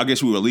 or I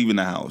guess we were leaving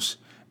the house,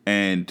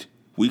 and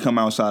we come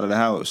outside of the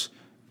house,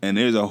 and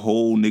there's a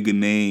whole nigga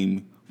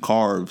name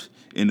carved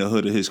in the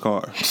hood of his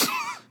car.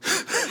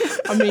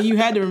 I mean, you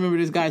had to remember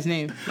this guy's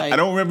name. Like, I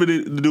don't remember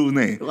the dude's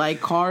name.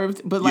 Like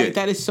carved, but like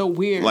that is so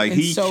weird. Like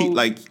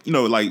like, you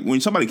know, like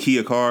when somebody key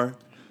a car,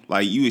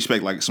 like you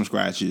expect like some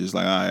scratches.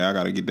 Like, all right, I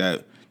gotta get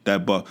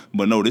that buck.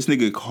 But no, this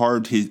nigga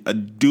carved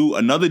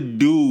another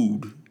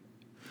dude.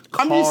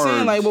 I'm just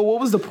saying, like, well, what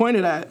was the point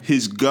of that?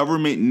 His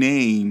government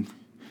name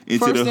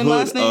into First the and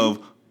last hood name? of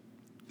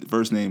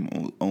first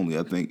name only,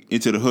 I think,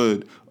 into the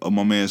hood of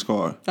my man's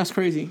car. That's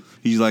crazy.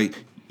 He's like,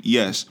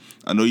 yes,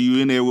 I know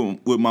you in there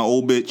with my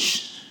old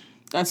bitch.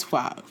 That's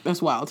wild.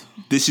 That's wild.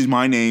 This is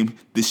my name.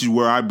 This is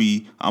where I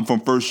be. I'm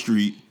from First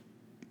Street.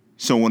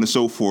 So on and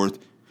so forth.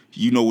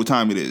 You know what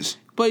time it is.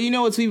 But you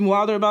know what's even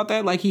wilder about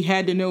that? Like, he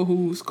had to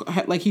know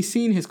like, he's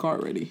seen his car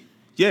already.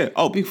 Yeah.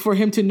 Oh, for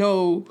him to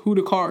know who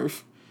to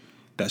carve.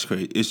 That's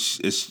crazy.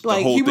 It's like,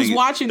 the whole he was thing.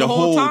 watching the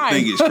whole time. The whole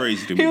thing is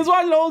crazy to me. He was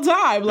watching the whole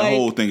time. Like, the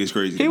whole thing is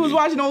crazy. He was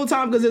watching the whole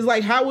time because it's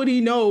like, how would he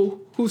know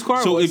whose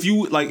car so was? if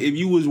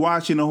you was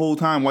watching the whole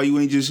time, why you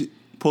ain't just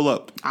pull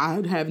up?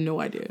 I'd have no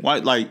idea. Why,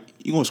 like,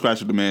 you gonna scratch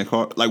with the man's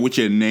car? Like, with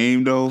your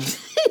name, though?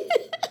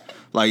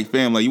 Like,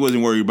 fam, like, you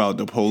wasn't worried about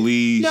the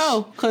police.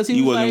 No, because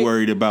you wasn't like,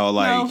 worried about,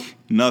 like,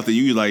 nothing.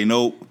 You was like,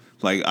 nope.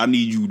 Like, I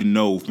need you to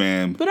know,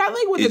 fam. But I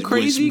think when the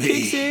crazy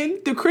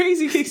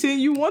kicks in,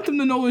 you want them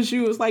to know it's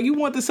you. It's like, you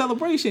want the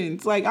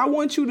celebrations. Like, I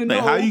want you to know.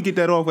 Like, how you get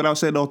that off without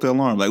setting off the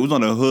alarm? Like, it was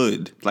on the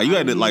hood. Like, you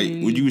had to, like,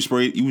 when you was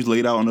sprayed, you was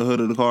laid out on the hood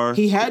of the car.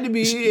 He had to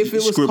be, if it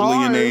was scribbling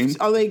carved. Your name.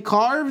 Are they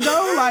carved,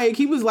 though? Like,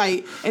 he was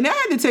like, and that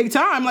had to take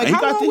time. Like,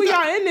 how long we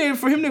got in there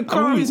for him to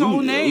carve his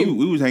own name?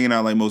 We was hanging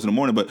out, like, most of the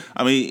morning. But,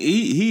 I mean,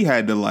 he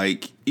had to,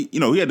 like, you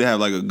know, he had to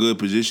have, like, a good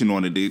position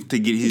on it to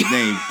get his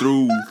name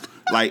through.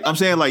 Like, I'm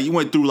saying, like, you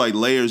went through, like,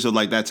 layers of,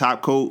 like, that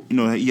top coat. You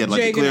know, he had,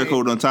 like, the clear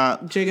coat on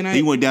top.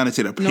 He went down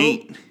into the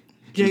paint. Nope.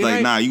 He's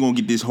like, nah, you going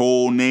to get this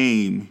whole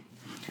name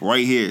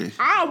right here.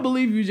 I don't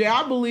believe you, Jay.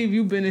 I believe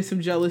you've been in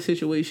some jealous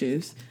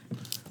situations.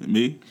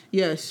 Me?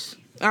 Yes.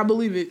 I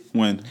believe it.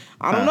 When?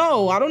 I don't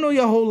know. I don't know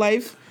your whole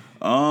life.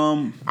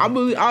 I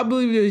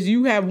believe there's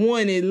you have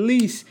one at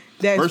least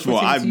that's first of all,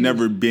 I've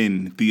never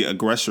been the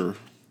aggressor.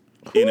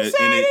 In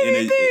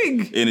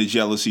a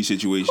jealousy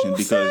situation.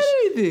 Because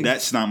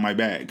that's not my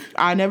bag.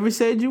 I never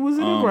said you was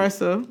an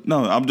aggressor.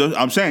 No,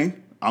 I'm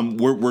saying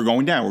we're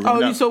going down. We're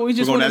going down. So we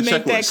just want to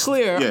make that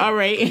clear. Yeah. All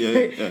right.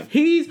 Yeah.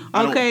 He's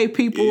okay,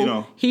 people. You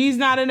know, he's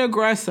not an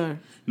aggressor.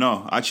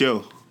 No, I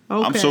chill.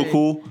 Okay. I'm so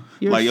cool.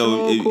 You're like,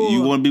 so yo, cool. If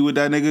you want to be with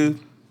that nigga?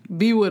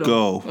 Be with him.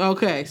 Go.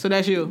 Okay, so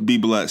that's you. Be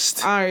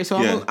blessed. All right, so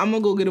I'm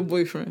gonna go get a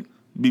boyfriend.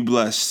 Be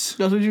blessed.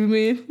 That's what you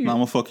mean? No, I'm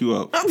gonna fuck you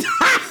up.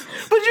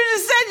 But you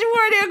just said you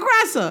were the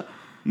aggressor.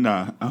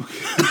 Nah,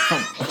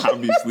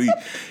 obviously,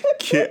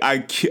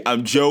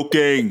 I'm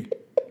joking.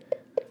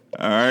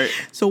 All right.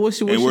 So what's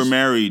and we're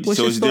married,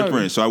 so it's story?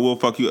 Different. So I will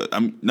fuck you.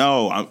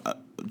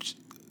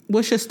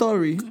 What's your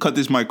story? Cut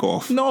this mic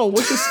off. No,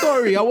 what's your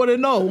story? I want to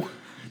know.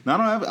 No,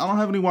 I don't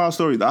have any wild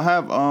stories. I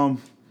have I'm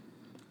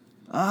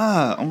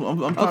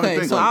trying to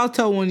think. So I'll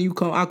tell when you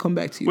come. I'll come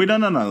back to you. Wait, no.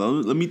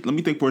 Let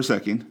me think for a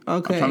second.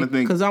 Okay. I'm trying to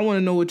think because I want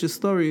to know what your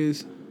story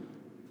is.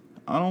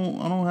 I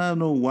don't have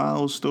no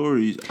wild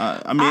stories.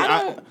 I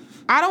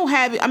don't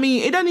have it. I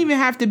mean, it doesn't even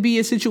have to be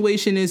a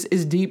situation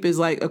as deep as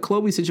like a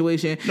Chloe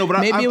situation. No, but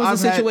maybe it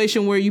was a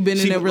situation where you've been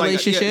in a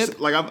relationship.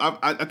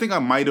 I think I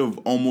might have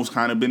almost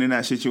kind of been in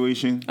that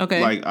situation.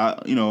 Okay. Like I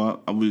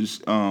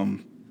was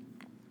in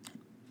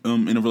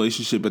a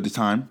relationship at the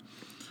time,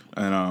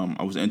 and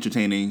I was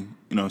entertaining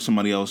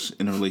somebody else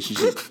in a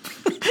relationship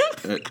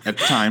at the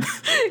time.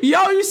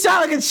 Yo, you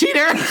sound like a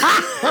cheater.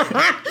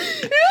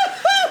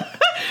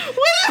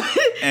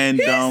 And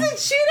he's a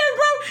cheater,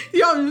 bro.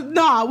 Yo,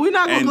 nah, we're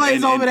not gonna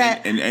glaze over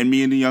that. And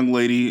me and the young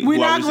lady, we're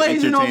not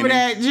glazing over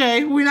that,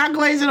 Jay. We're not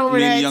glazing over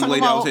that. Me and the young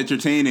lady I was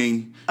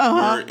entertaining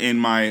were in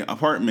my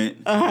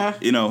apartment,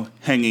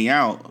 hanging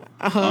out,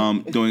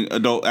 doing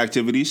adult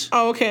activities.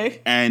 Oh,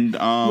 okay. And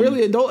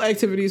really adult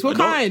activities? What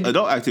kind?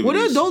 Adult activities. What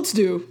do adults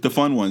do? The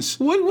fun ones.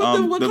 What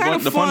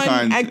kind of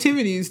fun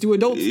activities do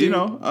adults do?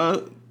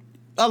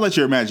 I'll let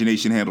your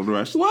imagination handle the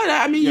rest. What?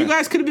 I mean, you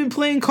guys could have been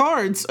playing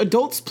cards.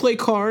 Adults play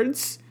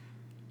cards.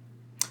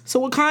 So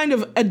what kind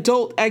of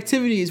adult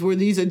activities? Were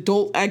these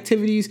adult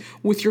activities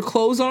with your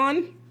clothes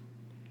on?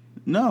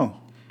 No.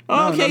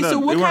 Okay, No, so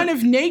what they kind weren't.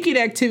 of naked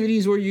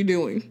activities were you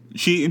doing?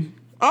 Cheating?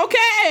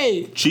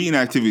 Okay. Cheating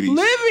activities.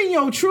 Living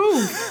your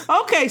truth.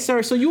 Okay,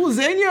 sir. So you was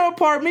in your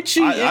apartment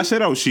cheating. I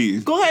said I was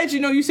cheating. Go ahead.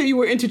 You said you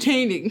were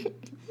entertaining.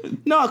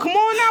 No, come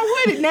on now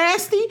with it,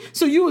 nasty.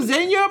 So you was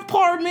in your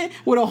apartment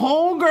with a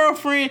whole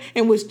girlfriend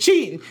and was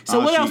cheating.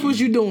 So what else was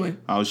you doing?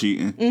 I was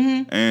cheating.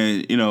 Mm-hmm.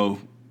 And, we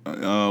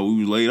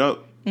was laid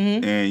up.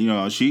 Mm-hmm. And,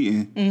 I was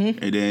cheating.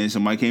 Mm-hmm. And then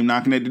somebody came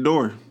knocking at the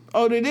door.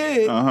 Oh, they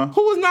did? Uh-huh.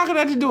 Who was knocking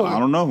at the door? I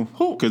don't know.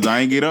 Who? Because I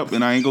ain't get up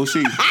and I ain't go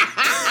see.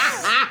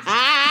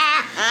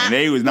 And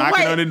they was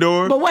knocking on the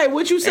door. But wait,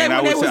 what you said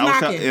when they was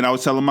knocking? And I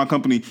was telling my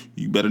company,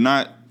 you better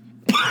not.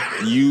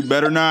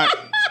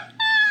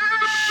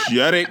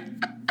 Shut it.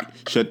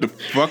 Shut the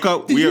fuck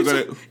up. We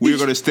are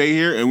gonna stay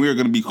here and we are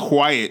gonna be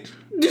quiet.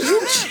 Did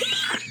you?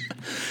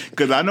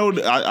 Because I know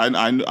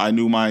I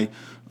knew my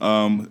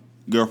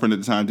girlfriend at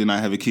the time did not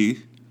have a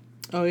key.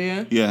 Oh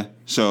yeah. Yeah.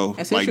 So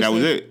That's that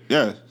was it.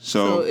 Yeah.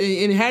 So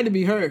it had to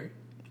be her.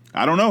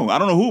 I don't know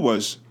who it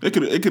was. It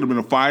could have been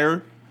a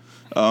fire.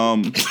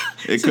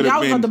 It could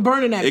have been about to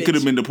burn in that It could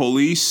have bitch. been the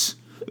police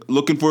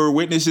looking for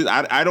witnesses.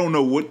 I don't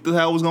know what the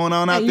hell was going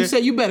on out And there. you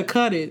said you better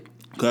cut it.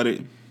 Cut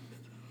it.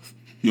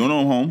 You don't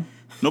know I'm home.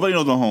 Nobody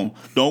knows I'm home.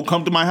 Don't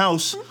come to my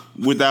house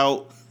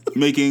without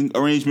making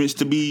arrangements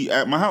to be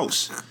at my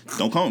house.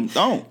 Don't come.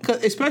 Don't.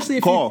 Especially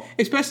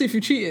if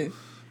you're cheating.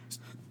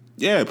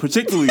 Yeah,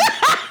 particularly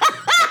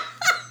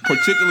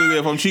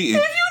if I'm cheating.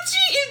 If you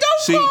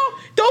cheating,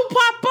 don't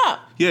pop up.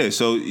 Yeah,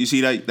 so you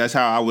see that's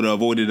how I would have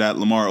avoided that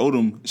Lamar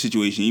Odom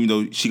situation, even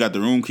though she got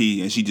the room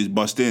key and she just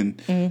bust in.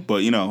 Mm-hmm.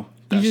 But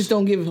you just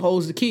don't give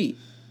hoes the key.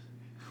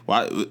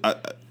 Well,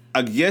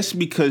 I guess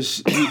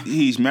because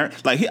he's married.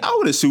 Like I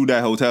would have sued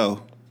that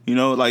hotel.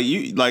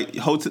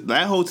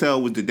 That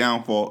hotel was the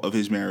downfall of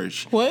his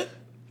marriage. What?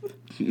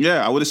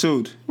 Yeah, I would have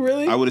sued.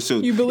 Really? I would have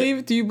sued.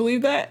 Do you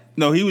believe that?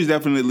 No, he was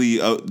definitely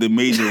the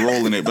major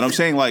role in it. But I'm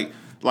saying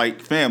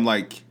fam,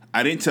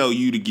 I didn't tell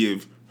you to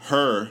give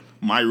her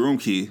my room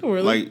key.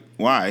 Really? Like,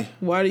 why?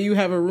 Why do you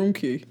have a room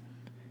key?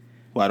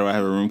 Why do I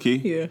have a room key?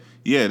 Yeah.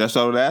 Yeah, that's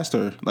what I would have asked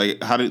her.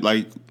 Like, how did,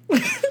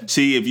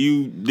 see, if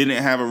you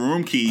didn't have a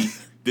room key,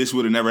 this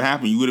would have never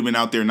happened. You would have been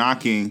out there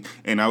knocking,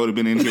 and I would have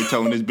been in here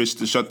telling this bitch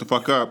to shut the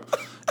fuck up,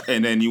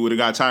 and then you would have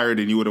got tired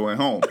and you would have went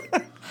home.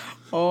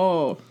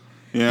 Oh.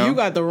 Yeah. You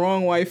got the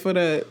wrong wife for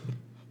that.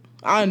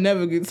 I'll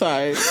never get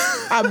tired.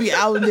 I'll be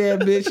out there,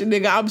 bitch.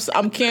 Nigga,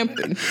 I'm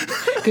camping.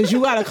 Because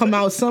you got to come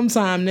out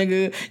sometime,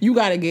 nigga. You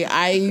got to get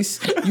ice.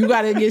 You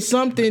got to get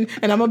something.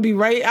 And I'm going to be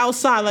right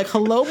outside like,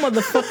 hello,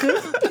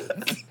 motherfucker.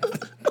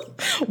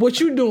 What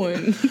you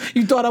doing?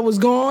 You thought I was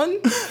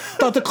gone?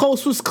 Thought the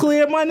coast was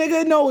clear, my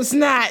nigga? No, it's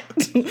not.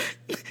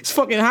 It's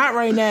fucking hot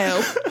right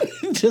now.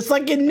 Just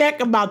like your neck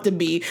about to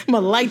be. I'm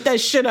going to light that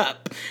shit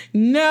up.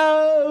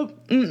 No.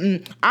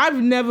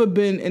 I've never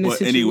been in a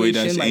situation anyway,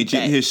 that's like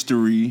ancient that.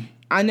 history.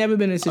 I never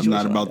been in a situation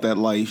I'm not about like that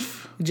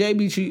life. Jay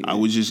be cheating. I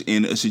was just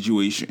in a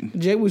situation.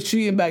 Jay was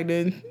cheating back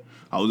then.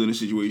 I was in a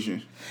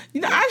situation.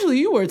 Actually,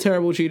 you were a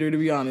terrible cheater, to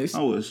be honest.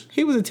 I was.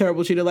 He was a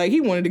terrible cheater. Like, he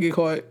wanted to get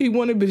caught. He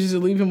wanted bitches to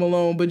leave him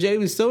alone. But Jay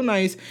was so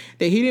nice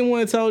that he didn't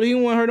want to he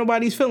didn't want to hurt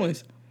nobody's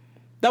feelings.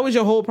 That was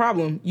your whole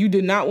problem. You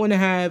did not want to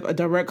have a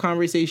direct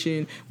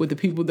conversation with the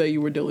people that you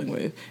were dealing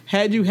with.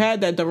 Had you had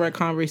that direct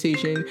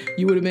conversation,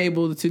 you would have been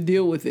able to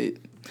deal with it.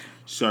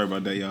 Sorry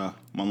about that, y'all.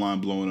 My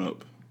line blowing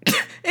up.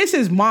 It's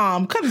his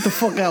mom. Cut it the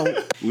fuck out.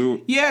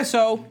 Yeah,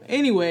 so,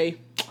 anyway,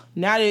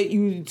 now that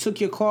you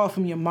took your call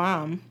from your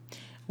mom,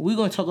 we're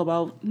going to talk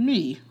about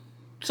me.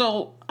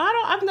 So,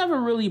 I've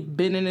never really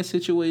been in a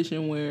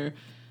situation where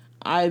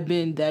I've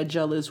been that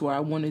jealous where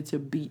I wanted to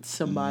beat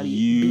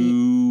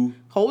somebody.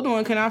 Hold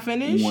on, can I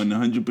finish?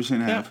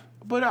 100% have. Yeah,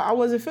 but I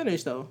wasn't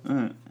finished, though.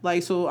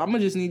 So I'm going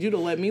to just need you to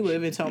let me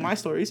live and tell my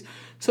stories.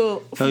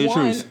 So,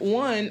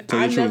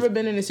 I've never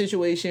been in a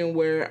situation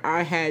where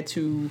I had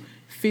to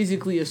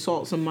physically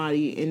assault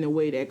somebody in the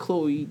way that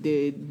Chloe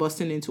did,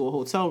 busting into a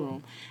hotel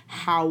room.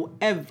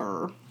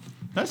 However,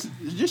 that's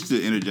just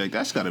to interject.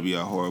 That's got to be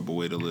a horrible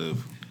way to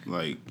live.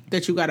 Like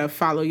that you got to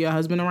follow your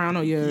husband around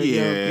or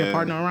your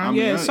partner around.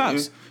 It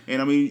sucks.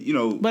 And I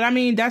mean, But I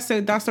mean, that's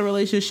the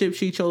relationship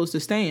she chose to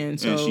stay in.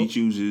 So and she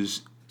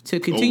chooses to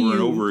continue over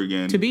and over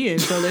again to be in.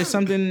 So there's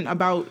something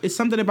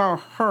about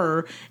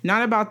her,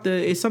 not about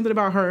it's something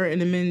about her and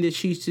the men that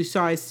she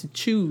decides to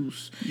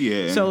choose.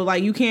 Yeah. So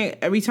like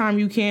every time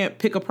you can't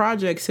pick a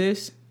project,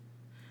 sis.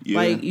 Yeah.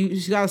 Like you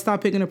just gotta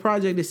stop picking a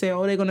project to say,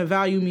 oh, they're gonna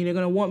value me, they're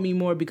gonna want me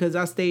more because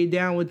I stayed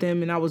down with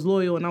them and I was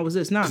loyal and I was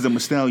this. Nah. Because I'm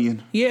a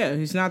stallion. Yeah,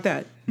 it's not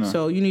that. No.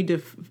 So you need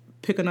to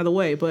pick another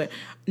way. But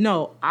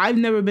no, I've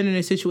never been in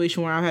a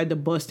situation where I've had to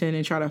bust in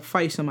and try to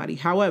fight somebody.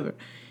 However,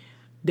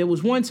 there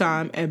was one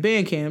time at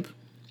band camp.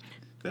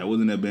 That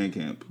wasn't at band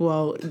camp.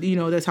 Well,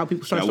 that's how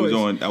people start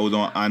stories. That was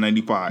on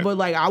I-95. But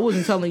like, I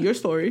wasn't telling your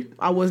story.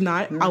 I was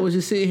not. I was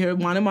just sitting here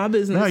minding my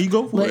business. No, you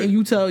go for letting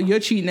you tell your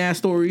cheating ass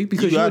story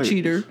because you're a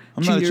cheater.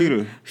 I'm not a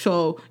cheater.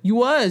 So you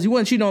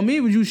wasn't cheating on me,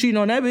 but you cheating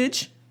on that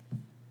bitch.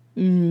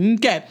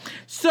 Okay.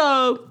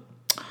 So,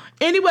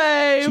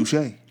 anyway.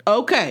 Touché.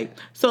 Okay.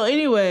 So,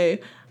 anyway,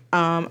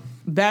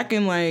 back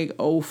in like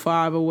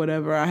 05 or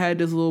whatever, I had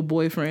this little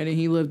boyfriend and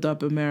he lived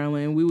up in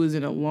Maryland. We was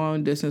in a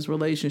long distance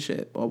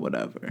relationship or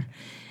whatever.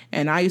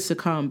 And I used to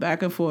come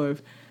back and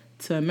forth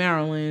to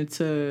Maryland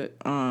to,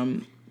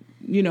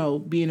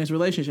 be in this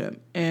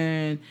relationship.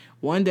 And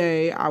one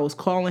day I was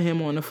calling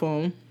him on the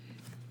phone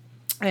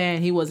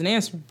and he wasn't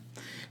answering.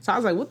 So I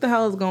was like, what the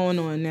hell is going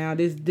on now?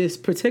 This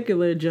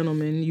particular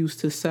gentleman used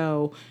to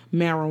sell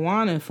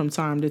marijuana from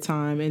time to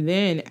time and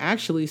then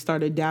actually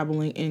started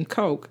dabbling in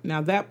coke.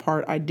 Now, that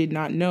part I did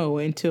not know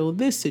until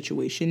this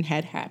situation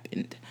had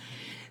happened.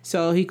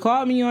 So he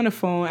called me on the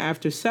phone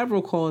after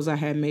several calls I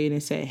had made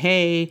and said,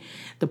 hey,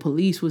 the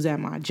police was at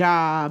my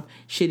job.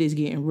 Shit is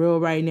getting real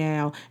right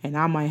now, and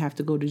I might have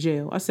to go to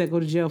jail. I said, go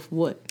to jail for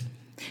what?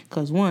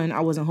 Because, one, I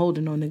wasn't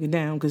holding no nigga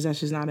down because that's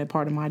just not a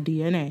part of my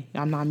DNA.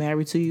 I'm not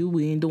married to you.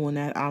 We ain't doing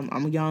that.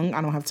 I'm young.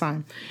 I don't have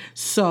time.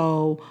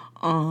 So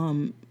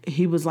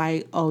he was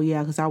like, oh,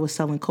 yeah, because I was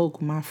selling coke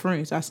with my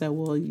friends. I said,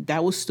 well,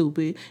 that was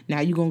stupid.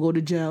 Now you're going to go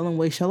to jail and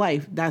waste your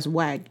life. That's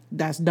whack.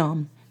 That's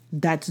dumb.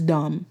 That's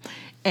dumb.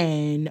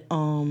 And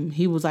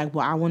he was like,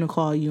 well, I want to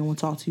call you. I want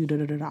to talk to you.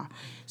 Da-da-da-da.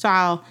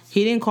 So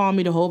he didn't call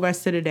me the whole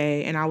rest of the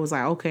day. And I was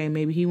like, okay,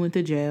 maybe he went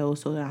to jail.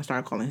 So then I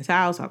started calling his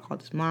house. I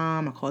called his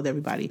mom. I called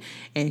everybody.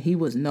 And he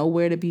was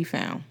nowhere to be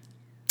found.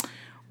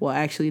 Well,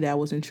 actually, that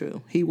wasn't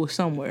true. He was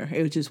somewhere.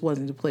 It just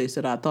wasn't the place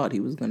that I thought he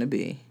was going to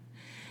be.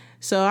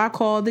 So I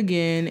called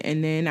again,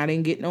 and then I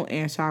didn't get no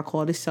answer. I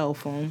called his cell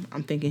phone.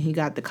 I'm thinking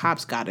the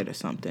cops got it or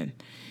something.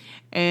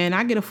 And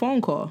I get a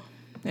phone call,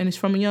 and it's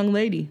from a young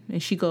lady.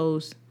 And she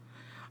goes,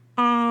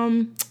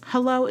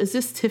 hello, is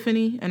this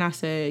Tiffany? And I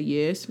said,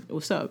 yes.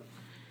 What's up?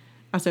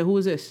 I said, who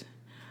is this?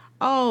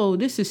 Oh,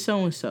 this is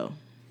so-and-so.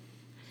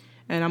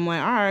 And I'm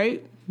like, all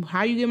right,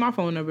 how you get my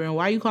phone number and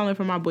why are you calling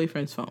from my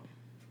boyfriend's phone?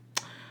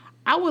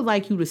 I would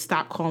like you to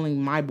stop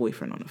calling my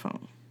boyfriend on the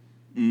phone.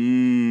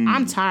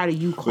 I'm tired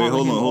of you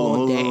calling him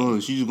all day. Hold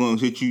on. She's just gonna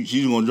hit you.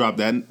 She's gonna drop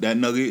that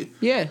nugget.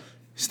 Yeah.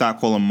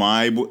 Stop calling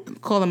my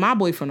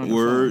boyfriend on the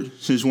phone.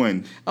 Since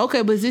when?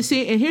 Okay, but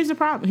and here's the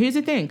problem. Here's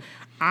the thing.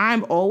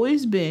 I've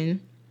always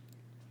been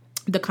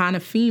the kind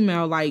of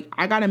female, like,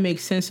 I got to make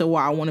sense of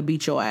why I want to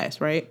beat your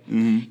ass, right?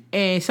 Mm-hmm.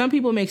 And some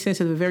people make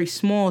sense of the very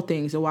small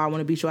things of why I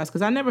want to beat your ass,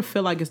 because I never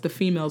feel like it's the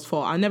female's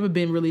fault. I've never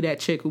been really that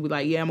chick who be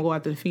like, yeah, I'm going to go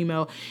after the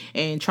female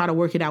and try to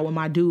work it out with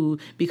my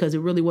dude because it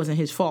really wasn't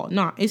his fault.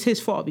 No, it's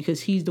his fault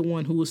because he's the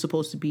one who was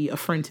supposed to be a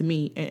friend to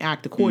me and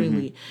act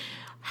accordingly. Mm-hmm.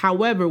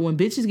 However, when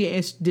bitches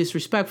get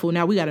disrespectful,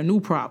 now we got a new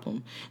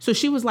problem. So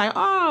she was like,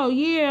 oh,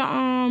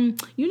 yeah,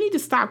 you need to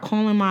stop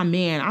calling my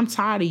man. I'm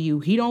tired of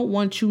you. He don't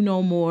want you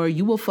no more.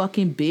 You a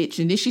fucking bitch.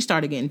 And then she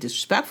started getting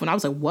disrespectful. And I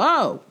was like,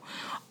 whoa.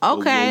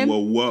 Okay.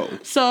 Whoa.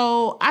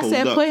 So I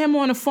said, put him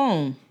on the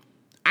phone.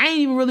 I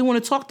ain't even really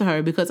want to talk to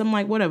her because I'm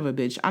like, whatever,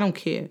 bitch. I don't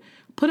care.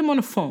 Put him on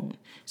the phone.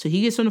 So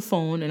he gets on the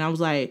phone, and I was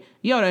like,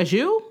 yo, that's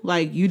you?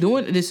 Like, you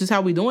doing it? This is how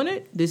we doing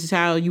it? This is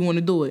how you want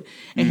to do it?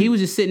 And he was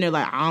just sitting there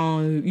like,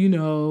 I'm in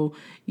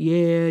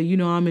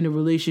a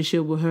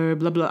relationship with her,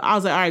 blah, blah. I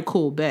was like, all right,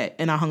 cool, bet.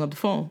 And I hung up the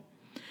phone.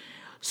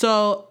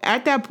 So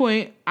at that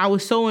point, I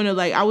was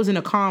in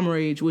a calm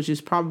rage, which is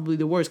probably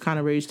the worst kind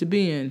of rage to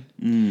be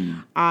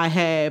in. I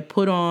had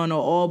put on an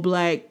all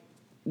black,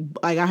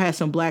 like I had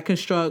some black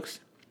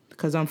constructs,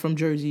 because I'm from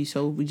Jersey,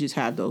 so we just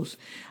have those.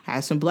 I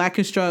had some black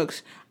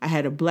constructs. I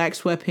had a black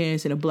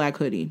sweatpants and a black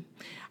hoodie.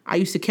 I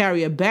used to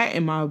carry a bat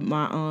in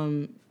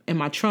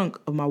my trunk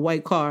of my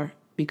white car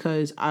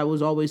because I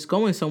was always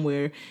going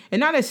somewhere and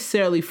not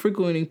necessarily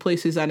frequenting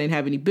places I didn't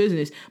have any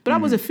business. But I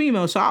was a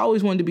female, so I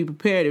always wanted to be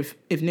prepared if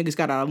niggas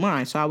got out of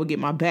line. So I would get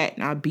my bat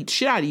and I'd beat the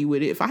shit out of you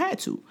with it if I had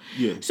to.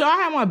 Yeah. So I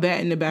had my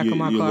bat in the back of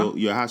my car.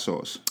 Your hot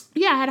sauce.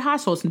 Yeah, I had a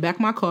hot sauce in the back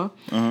of my car.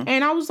 Uh-huh.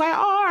 And I was like,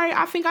 all right,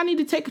 I think I need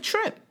to take a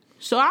trip.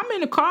 So I'm in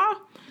the car.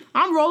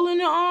 I'm rolling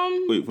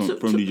the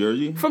from New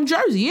Jersey? From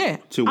Jersey, yeah.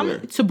 To where?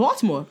 To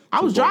Baltimore.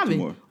 I was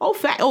driving.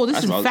 Oh,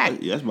 this is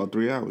fact. Yeah, that's about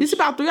 3 hours. This is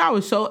about 3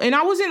 hours. So, and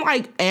I wasn't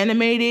like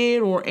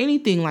animated or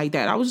anything like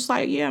that. I was just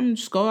like, yeah, I'm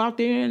just go out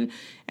there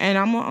and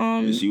I'm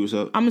gonna see what's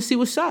up. I'm gonna see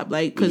what's up,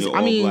 like, cause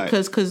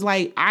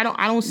like I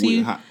don't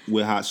see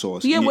with hot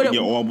sauce. Yeah,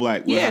 you're all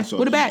black. With hot sauce.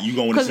 With a bat. You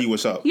going to see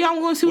what's up? Yeah, I'm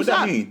going to see what's up.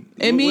 What does that mean?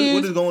 It means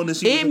what is going to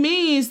see? It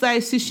means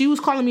like, since she was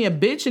calling me a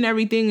bitch and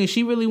everything, and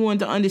she really wanted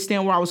to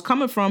understand where I was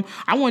coming from,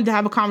 I wanted to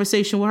have a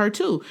conversation with her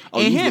too.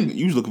 And him.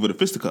 You was looking for the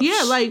fisticuffs.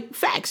 Yeah, like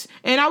facts.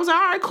 And I was like,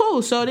 all right,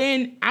 cool. So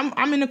then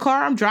I'm in the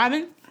car. I'm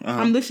driving. Uh-huh.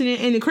 I'm listening,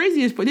 and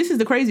this is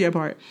the crazier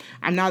part.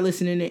 I'm not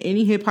listening to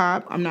any hip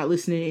hop. I'm not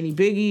listening to any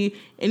Biggie,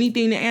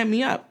 anything to amp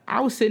me up. I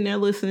was sitting there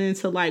listening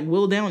to like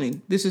Will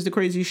Downing. This is the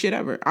craziest shit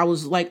ever. I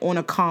was like on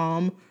a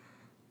calm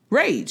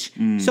rage.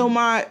 So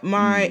my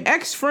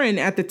ex-friend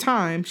at the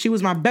time, she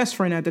was my best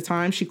friend at the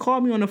time. She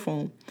called me on the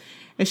phone,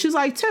 and she's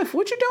like, Tiff,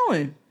 what you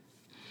doing?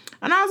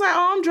 And I was like,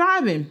 oh, I'm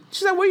driving.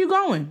 She said, where you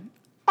going?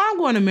 Oh, I'm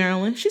going to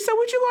Maryland. She said,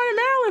 what you going to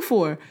Maryland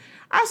for?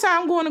 I said,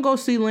 I'm going to go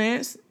see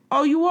Lance.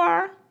 Oh, you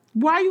are?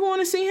 Why are you going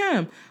to see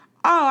him?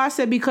 Oh, I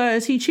said,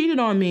 because he cheated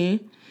on me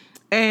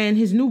And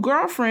his new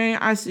girlfriend,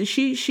 I said,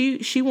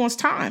 she wants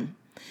time.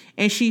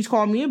 And she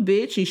called me a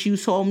bitch, and she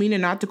told me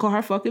not to call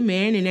her fucking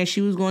man, and that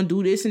she was going to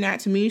do this and that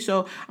to me.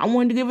 So I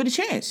wanted to give it a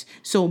chance.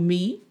 So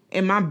me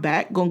and my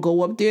back going to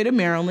go up there to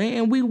Maryland,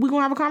 and we going to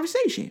have a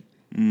conversation.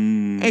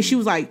 And she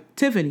was like,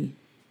 Tiffany,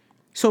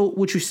 so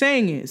what you're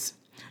saying is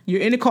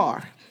you're in the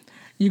car.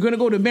 You're going to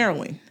go to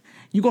Maryland.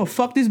 You're going to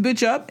fuck this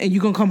bitch up, and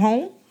you're going to come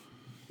home?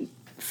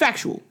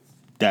 Factual.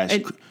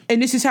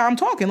 And this is how I'm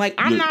talking. Like,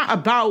 I'm not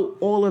about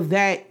all of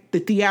that, the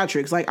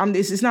theatrics. Like,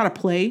 it's not a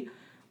play.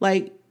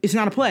 Like, it's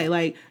not a play.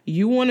 Like,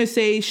 you want to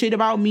say shit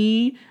about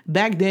me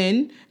back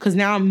then, because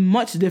now I'm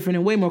much different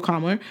and way more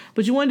calmer,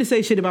 but you wanted to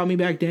say shit about me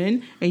back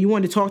then, and you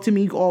wanted to talk to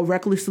me all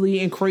recklessly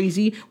and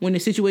crazy when the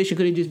situation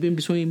could have just been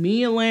between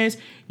me and Lance.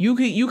 You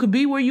could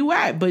be where you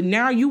at, but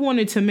now you want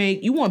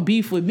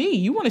beef with me.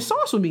 You want to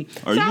sauce with me.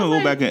 Are you going to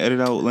go back and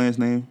edit out Lance's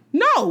name?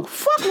 No,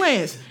 fuck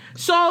Lance.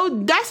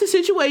 So that's the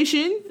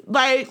situation.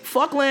 Like,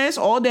 fuck Lance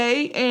all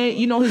day. And,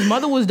 his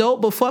mother was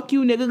dope, but fuck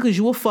you, nigga, because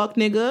you a fuck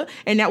nigga.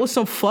 And that was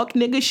some fuck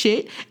nigga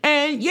shit.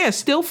 And, yeah,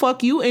 still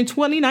fuck you in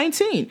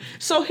 2019.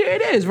 So here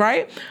it is,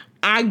 right?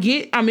 I'm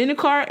in the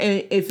car,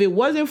 and if it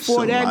wasn't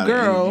for that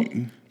girl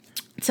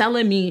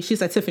telling me, she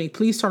said, Tiffany,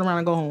 please turn around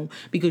and go home,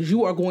 because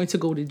you are going to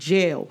go to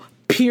jail.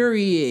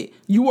 Period.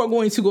 You are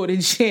going to go to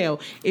jail.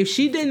 If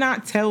she did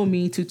not tell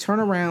me to turn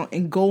around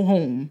and go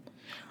home,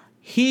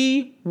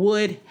 he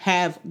would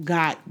have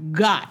got.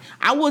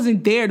 I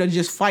wasn't there to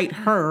just fight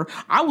her.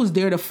 I was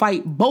there to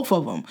fight both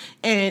of them.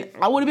 And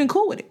I would have been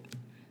cool with it.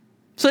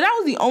 So that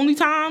was the only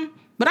time.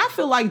 But I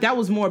feel like that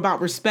was more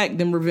about respect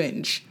than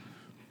revenge.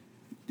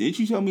 Didn't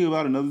you tell me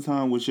about another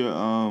time with your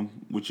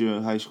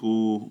high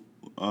school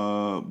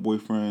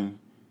boyfriend?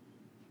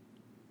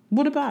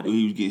 What about it?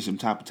 He was getting some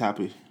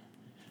toppy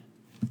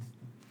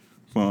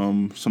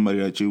from somebody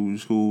that you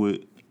was cool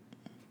with.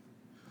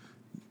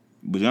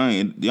 But y'all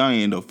ain't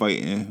end up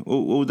fighting. What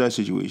was that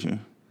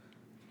situation?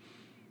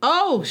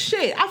 Oh,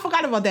 shit. I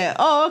forgot about that.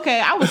 Oh, okay.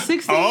 I was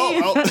 16.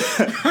 I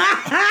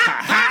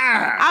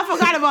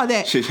forgot about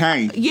that. Shit,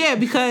 hang. Yeah,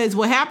 because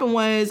what happened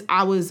was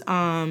I was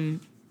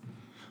outside.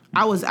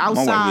 My wife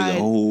is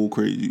whole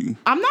crazy.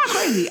 I'm not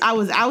crazy. I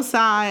was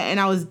outside, and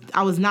I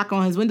was knocking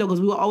on his window, because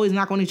we would always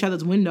knock on each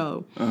other's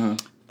window.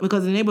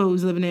 Because the neighborhood he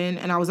was living in,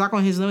 and I was knocking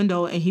on his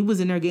window, and he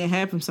was in there getting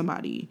head from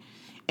somebody.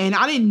 And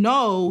I didn't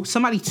know.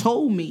 Somebody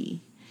told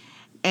me.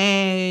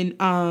 And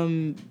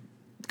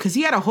because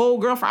he had a whole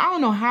girlfriend. I don't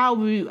know how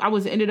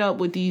I ended up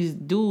with these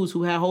dudes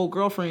who had whole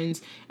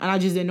girlfriends, and I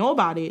just didn't know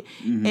about it.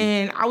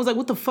 And I was like,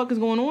 what the fuck is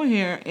going on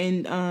here?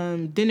 And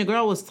then the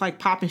girl was like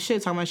popping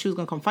shit, talking about she was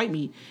gonna come fight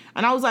me.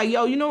 And I was like,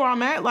 yo, you know where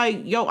I'm at?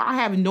 Like, yo, I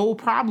have no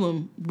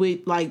problem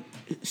with like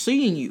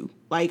seeing you.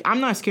 Like,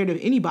 I'm not scared of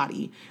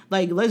anybody.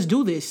 Like, let's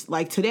do this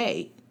like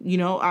today.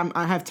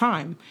 I have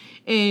time.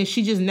 And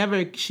she just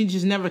never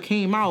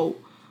came out.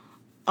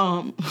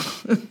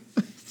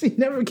 She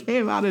never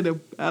came out of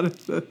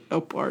the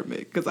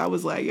apartment, because I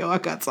was like, yo, I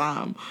got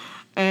time.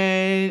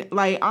 And,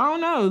 like, I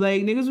don't know.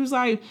 Like, niggas was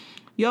like,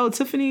 yo,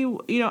 Tiffany,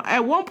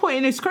 at one point,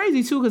 and it's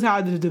crazy, too, because how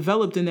I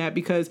developed in that,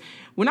 because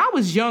when I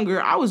was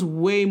younger, I was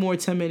way more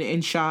timid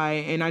and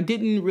shy, and I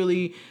didn't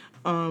really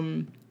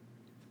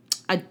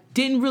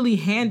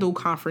handle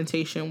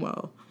confrontation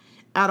well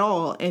at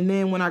all. And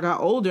then when I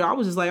got older, I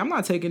was just like, I'm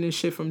not taking this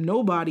shit from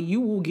nobody.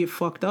 You will get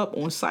fucked up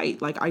on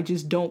sight. Like, I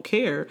just don't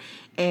care.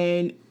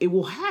 And it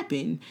will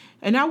happen.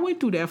 And I went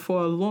through that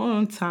for a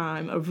long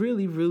time, a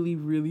really, really,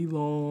 really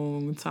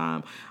long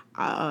time.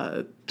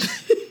 I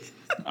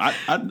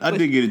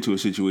did get into a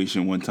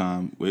situation one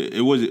time.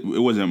 It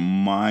wasn't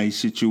my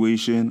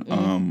situation.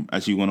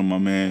 Actually, one of my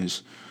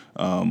mans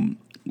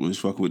was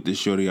fucking with this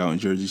shorty out in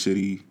Jersey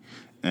City.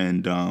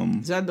 And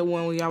is that the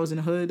one where I was in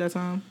the hood that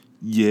time?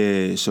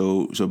 Yeah,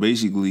 so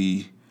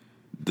basically,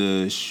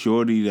 the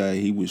shorty that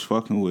he was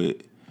fucking with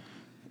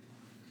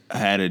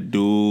had a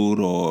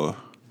dude, or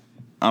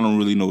I don't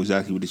really know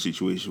exactly what the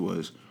situation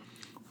was,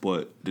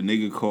 but the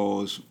nigga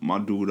calls my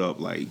dude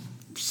up like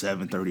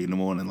 7:30 in the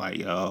morning, like,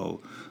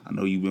 yo, I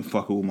know you been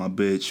fucking with my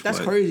bitch. That's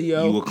crazy,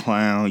 yo. You a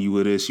clown, you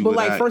were this, you were that.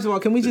 But like, first of all,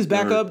 can we just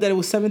back up that it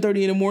was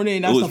 7:30 in the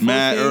morning? And it was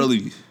mad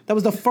early. That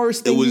was the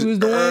first thing he was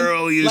doing.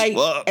 Early as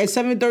fuck. At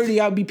 7:30,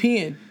 I'd be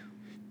peeing.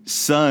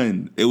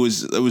 Son, it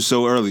was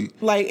so early.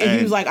 Like, and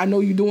he was like, I know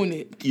you doing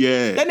it.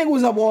 Yeah. That nigga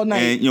was up all night.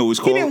 And, it was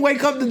called, he didn't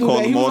wake up to do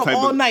that. He was up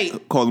all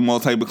night. Called him all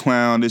type of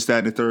clown, this, that,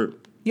 and the third.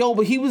 Yo,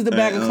 but he was the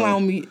bag of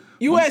clown meat.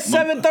 You at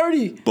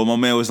 7:30. But my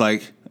man was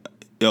like,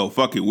 yo,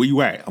 fuck it, where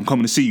you at? I'm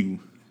coming to see you.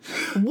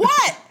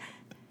 What?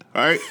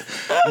 All right?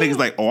 Nigga's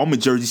like, oh, I'm in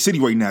Jersey City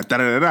right now.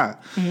 Da-da-da-da.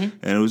 And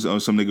it was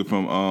some nigga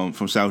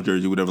from South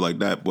Jersey, whatever like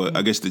that. But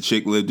I guess the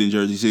chick lived in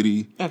Jersey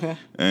City. Okay.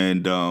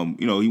 And,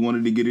 he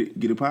wanted to get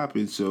it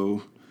popping,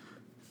 so...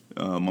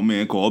 my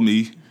man called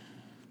me.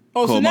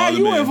 Oh, so now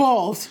you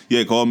involved?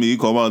 Yeah, called me.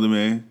 Called my other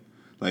man.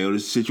 Like,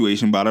 this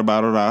situation,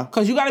 bada.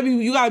 Cause you gotta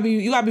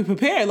be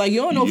prepared. Like,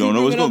 you don't know if you're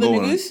bringing other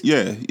niggas.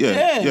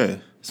 Yeah.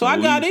 So I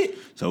got it.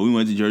 So we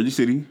went to Jersey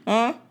City.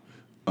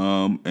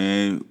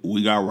 And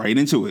we got right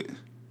into it.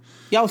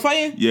 Y'all was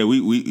fighting? Yeah,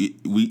 we.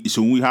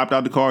 So when we hopped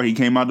out the car, he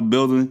came out the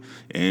building,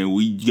 and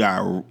we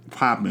got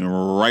popping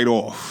right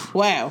off.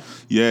 Wow.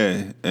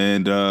 Yeah,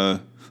 and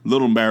a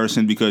little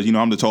embarrassing because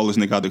I'm the tallest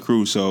nigga out the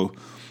crew, so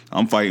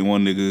I'm fighting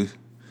one nigga.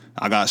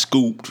 I got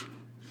scooped.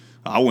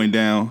 I went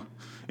down,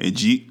 and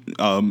G.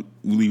 We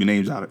leaving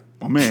names out of it.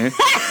 My man.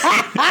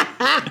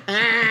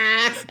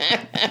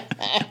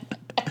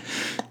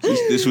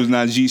 This was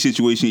not a G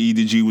situation.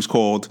 Either G was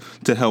called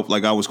to help,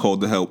 like I was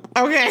called to help.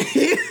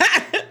 Okay.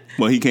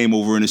 Well, he came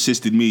over and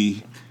assisted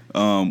me.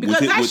 Because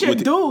that's your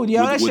dude,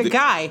 yo. That's your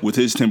guy. With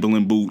his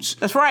Timberland boots.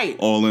 That's right.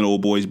 All in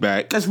old boy's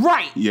back. That's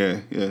right. Yeah.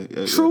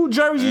 True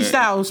Jersey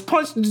styles.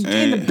 Punched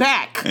in the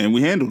back. And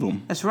we handled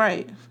them. That's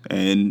right.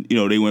 And,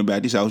 they went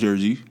back to South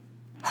Jersey.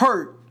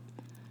 Hurt.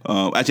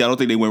 Actually, I don't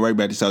think they went right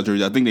back to South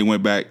Jersey. I think they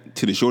went back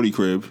to the shorty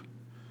crib.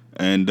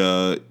 And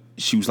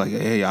she was like,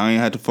 hey, I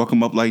ain't had to fuck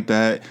him up like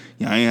that.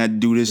 I ain't had to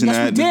do this and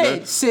that. Yes, we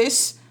did,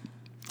 sis.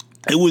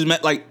 It was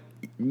like,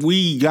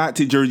 we got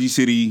to Jersey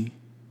City,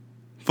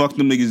 fucked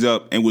them niggas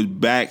up, and was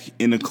back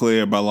in the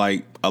clear by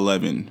like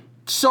 11.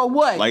 So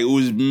what? Like, it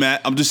was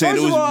mad. I'm just saying,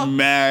 it was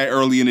mad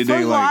early in the day.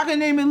 First of all, I can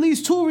name at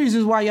least 2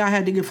 reasons why y'all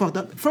had to get fucked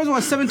up. First of all,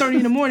 it's 7:30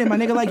 in the morning, my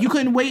nigga. Like, you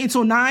couldn't wait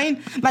until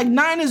 9. Like,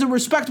 9 is a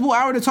respectable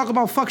hour to talk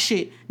about fuck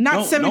shit.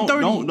 Not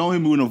 7:30. Don't hit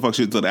me with no fuck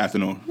shit until the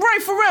afternoon.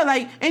 Right, for real.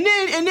 Like, and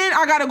then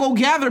I gotta go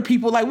gather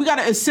people. Like, we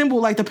gotta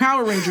assemble like the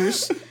Power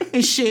Rangers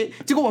and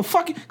shit to go and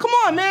fuck it. Come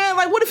on, man.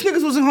 Like, what if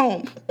niggas wasn't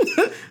home?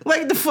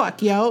 Like, the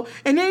fuck, yo.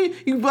 And then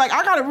you like,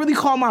 I gotta really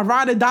call my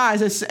ride or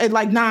dies at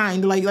like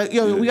 9. Like,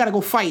 yo, we gotta go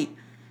fight.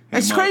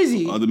 That's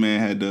crazy. Other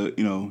man had the,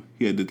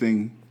 he had the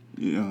thing,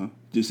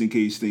 just in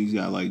case things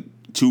got like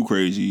too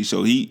crazy.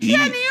 So he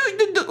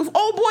the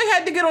old boy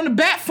had to get on the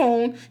bat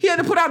phone. He had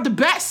to put out the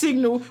bat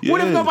signal. Yeah.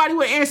 What if nobody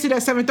would answer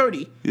at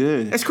 7:30?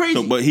 Yeah, that's crazy.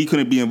 So, but he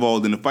couldn't be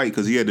involved in the fight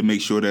because he had to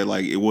make sure that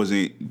like it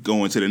wasn't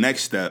going to the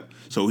next step.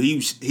 So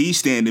he's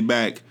standing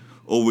back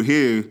over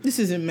here. This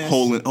is a mess.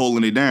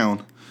 Holding it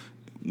down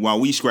while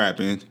we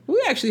scrapping.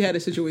 We actually had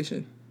a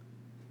situation.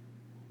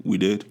 We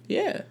did.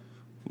 Yeah.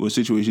 What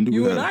situation did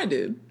we have? You and I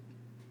did.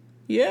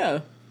 Yeah.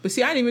 But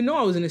see, I didn't even know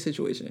I was in this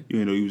situation. You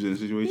didn't know you was in a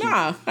situation?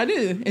 Nah, I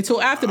didn't.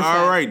 Until after the fact.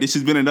 All right, this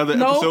has been another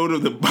episode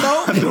of the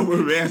Bond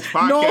Romance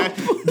Podcast.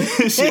 Nope.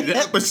 This is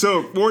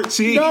episode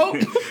 14.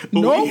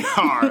 Nope.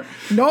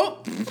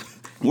 Nope.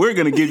 We're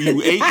going to give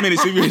you 8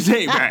 minutes of your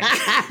day back.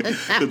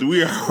 Because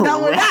we are No,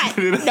 we're not.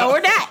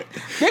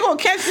 They're going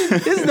to catch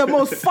this. This is the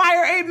most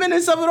fire 8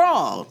 minutes of it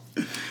all.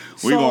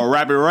 We're going to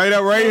wrap it right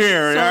up right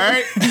here, all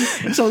right?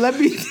 So let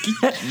me...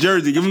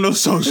 Jersey, give them those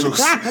socials.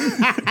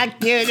 I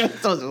can't give them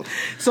socials.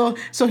 So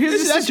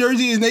here's that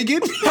Jersey is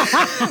naked.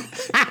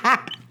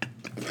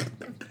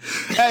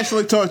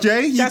 Hashtag Talk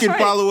J. You can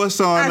follow us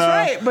on...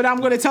 That's right, but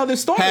I'm going to tell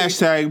this story.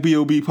 Hashtag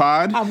BOB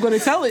Pod. I'm going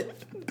to tell it.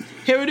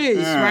 Here it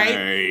is,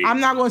 right? I'm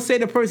not going to say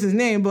the person's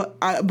name, but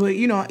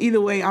either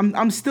way,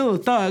 I'm still a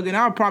thug, and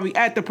I'll probably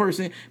at the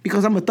person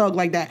because I'm a thug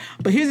like that.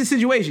 But here's the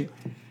situation.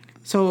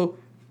 So...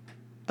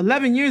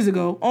 11 years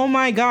ago, oh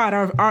my God,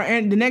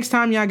 the next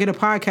time y'all get a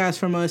podcast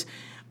from us,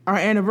 our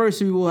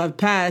anniversary will have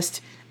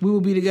passed. We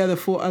will be together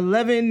for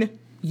 11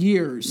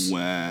 years. Wow.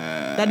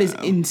 That is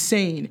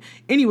insane.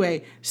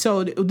 Anyway,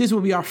 so this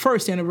will be our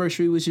first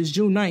anniversary, which is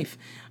June 9th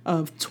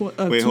of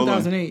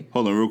 2008.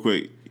 Hold on real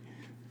quick.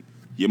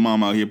 Your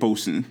mom out here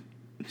posting.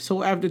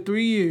 So after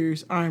 3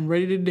 years, I'm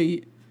ready to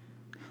date.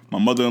 My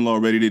mother-in-law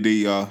ready to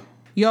date y'all.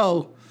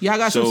 Y'all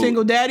got some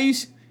single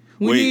daddies?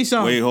 We need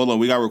some. Wait, hold on.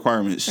 We got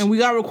requirements. And we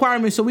got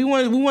requirements, so we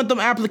want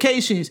them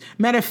applications.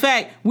 Matter of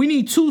fact, we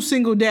need 2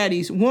 single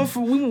daddies.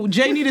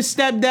 Jay need a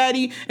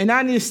stepdaddy, and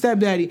I need a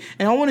stepdaddy.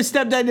 And I want a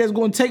stepdaddy that's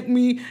going to take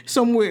me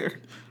somewhere.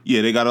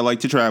 Yeah, they gotta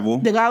like to travel.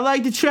 They gotta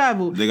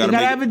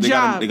have a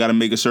job. They gotta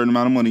make a certain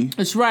amount of money.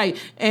 That's right.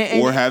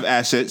 Or have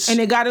assets. And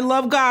they gotta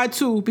love God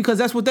too, because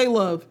that's what they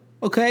love.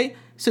 Okay,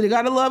 so they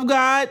gotta love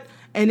God,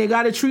 and they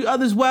gotta treat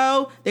others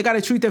well. They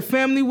gotta treat their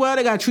family well.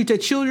 They gotta treat their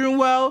children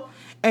well.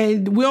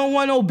 And we don't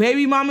want no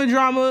baby mama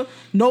drama.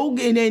 No,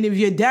 and then if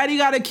your daddy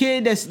got a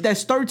kid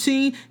that's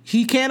 13,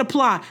 he can't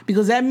apply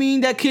because that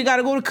means that kid got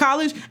to go to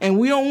college, and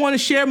we don't want to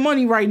share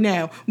money right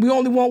now. We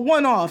only want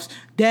one-offs.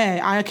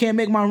 Dad, I can't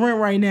make my rent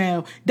right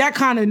now. That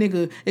kind of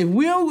nigga. If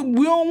we don't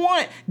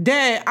want,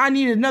 Dad, I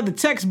need another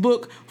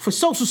textbook for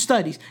social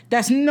studies.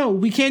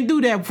 We can't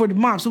do that for the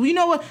mom. So you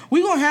know what?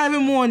 We're going to have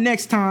him on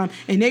next time,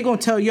 and they're going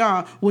to tell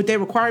y'all what their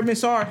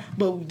requirements are,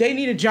 but they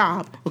need a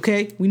job,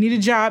 okay? We need a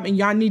job, and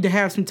y'all need to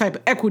have some type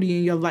of equity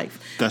in your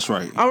life. That's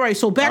right. All right,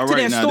 so back to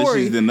that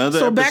story. This is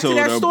another episode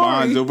of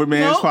Bonds Over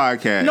Man's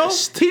podcast. No,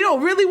 he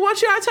don't really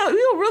want you to tell. He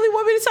don't really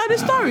want me to tell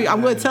this story.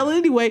 I'm going to tell it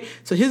anyway.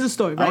 So here's the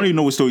story, right? I don't even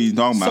know what story you're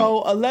talking about.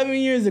 So 11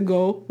 years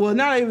ago, well,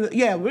 not even,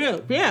 yeah.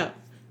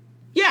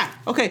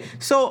 Okay,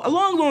 so a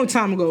long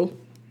time ago,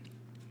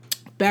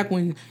 back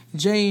when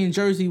Jay and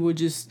Jersey were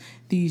just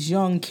these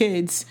young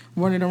kids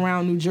running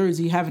around New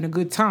Jersey having a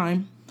good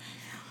time,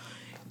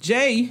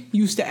 Jay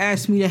used to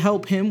ask me to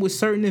help him with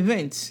certain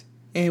events.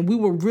 And we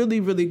were really,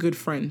 really good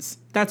friends.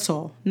 That's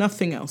all.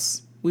 Nothing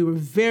else. We were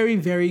very,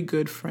 very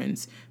good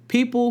friends.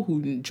 People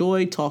who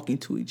enjoyed talking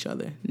to each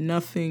other.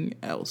 Nothing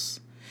else.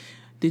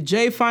 Did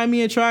Jay find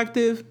me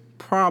attractive?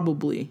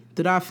 Probably.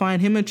 Did I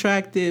find him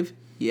attractive?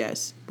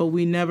 Yes. But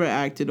we never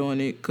acted on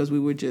it because we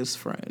were just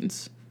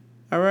friends.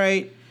 All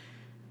right?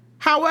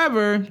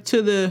 However,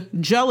 to the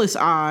jealous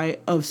eye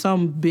of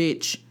some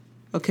bitch,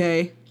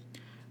 okay,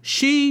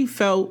 she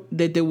felt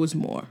that there was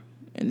more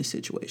in the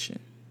situation.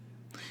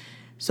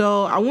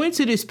 So I went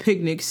to this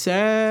picnic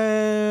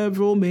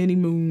many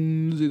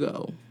moons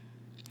ago.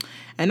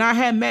 And I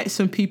had met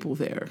some people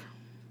there.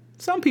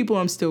 Some people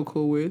I'm still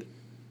cool with.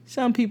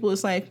 Some people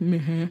it's like,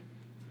 meh.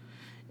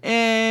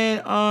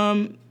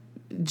 And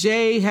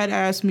Jay had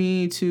asked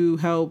me to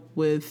help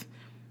with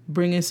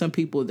bringing some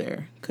people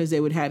there because they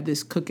would have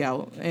this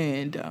cookout.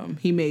 And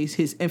he made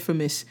his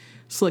infamous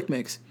slick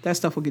mix. That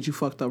stuff will get you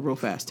fucked up real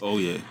fast. Oh,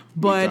 yeah.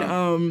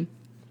 But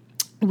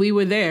we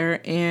were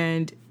there,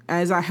 and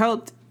as I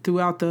helped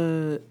throughout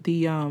the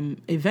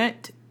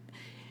event,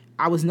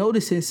 I was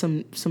noticing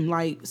some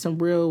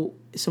real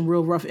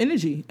rough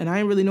energy, and I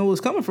didn't really know where it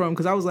was coming from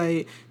because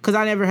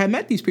I never had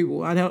met these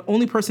people. The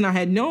only person I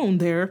had known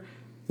there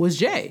was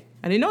Jay.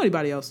 I didn't know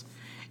anybody else,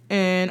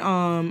 and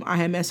I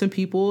had met some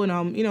people, and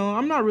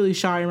I'm not really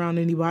shy around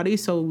anybody,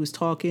 so we was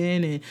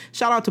talking. And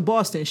shout out to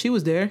Boston, she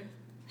was there.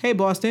 Hey,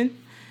 Boston.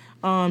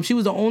 She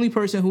was the only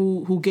person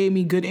who gave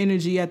me good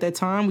energy at that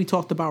time. We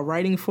talked about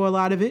writing for a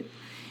lot of it.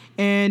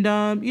 And,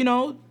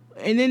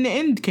 and then the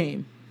end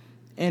came.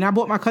 And I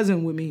brought my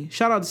cousin with me.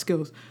 Shout out to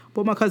Skills.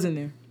 Brought my cousin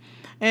there.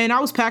 And I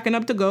was packing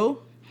up to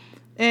go.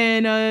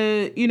 And,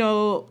 I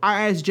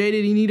asked Jay,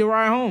 did he need a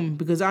ride home?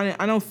 Because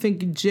I don't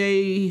think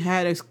Jay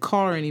had a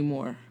car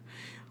anymore.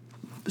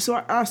 So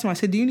I asked him, I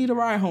said, do you need a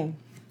ride home?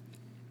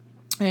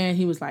 And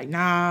he was like,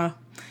 nah,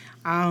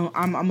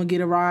 I'm going to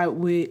get a ride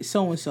with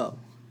so-and-so.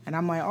 And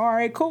I'm like, all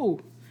right,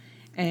 cool.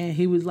 And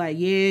he was like,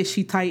 yeah,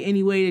 she tight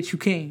any way that you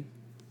came.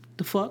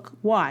 The fuck?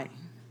 Why?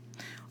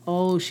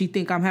 Oh, she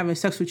think I'm having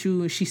sex with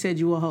you and she said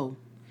you a hoe.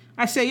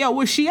 I said, yo,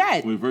 where's she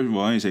at? Wait, first of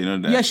all, I ain't say none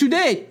of that. Yes, you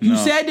did. You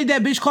said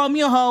that bitch called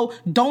me a hoe.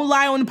 Don't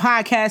lie on the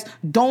podcast.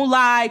 Don't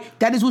lie.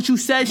 That is what you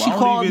said she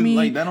called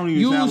me. That don't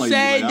even you sound like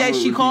said that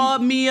she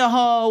called me a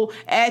hoe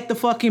at the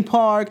fucking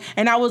park.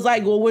 And I was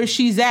like, well, where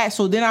she's at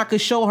so then I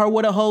could show her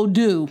what a hoe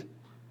do.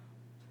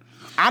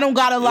 I don't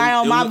gotta lie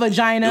on my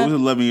vagina. It was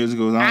 11 years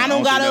ago. I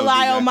don't gotta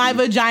lie on my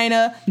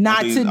vagina.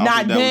 Not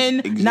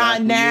then,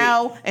 not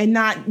now, and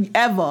not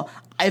ever.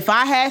 If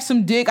I had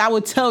some dick, I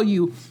would tell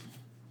you.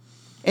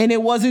 And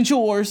it wasn't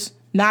yours.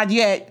 Not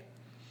yet.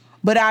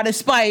 But out of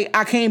spite,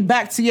 I came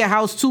back to your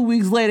house 2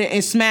 weeks later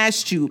and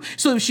smashed you.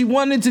 So if she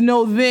wanted to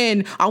know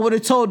then, I would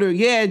have told her,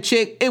 yeah,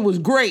 chick, it was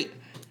great.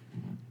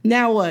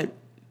 Now what?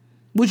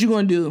 What you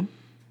gonna do?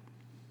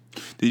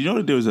 Did you know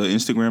that there was an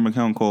Instagram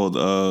account called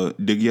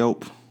Dig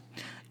Yelp?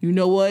 You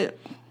know what?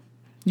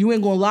 You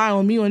ain't gonna lie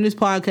on me on this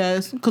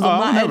podcast because I'm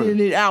not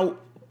editing it out.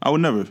 I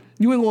would never.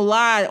 You ain't gonna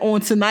lie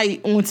on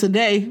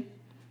today.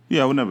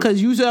 Yeah, I would never.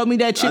 Because you told me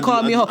that chick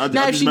called me a hoe.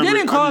 Now, if she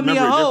didn't call me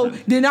a hoe,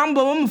 then I'm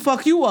gonna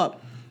fuck you up.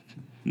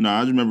 Nah,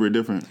 I just remember it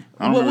different.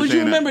 What would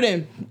you remember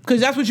then?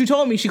 Because that's what you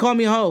told me. She called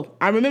me a hoe.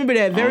 I remember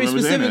that very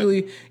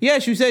specifically.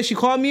 Yes, you said she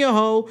called me a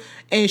hoe,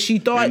 and she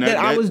thought that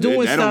I was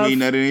doing stuff. That don't mean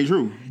that it ain't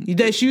true.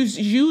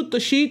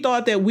 That she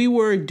thought that we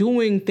were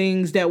doing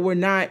things that were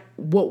not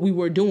what we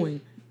were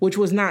doing, which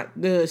was not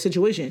the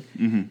situation.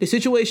 Mm-hmm. The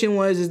situation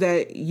is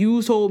that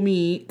you told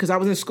me, because I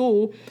was in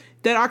school,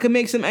 that I could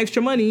make some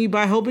extra money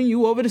by helping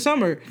you over the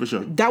summer. For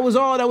sure. That was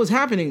all that was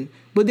happening.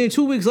 But then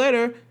 2 weeks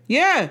later,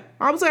 yeah,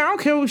 I was like, I don't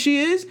care who she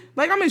is.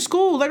 Like, I'm in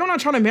school. Like, I'm not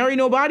trying to marry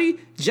nobody.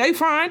 Jay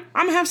fine.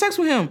 I'm going to have sex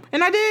with him.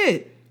 And I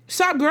did.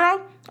 Stop,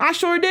 girl. I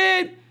sure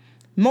did.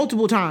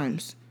 Multiple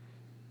times.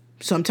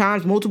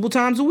 Sometimes multiple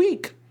times a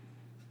week.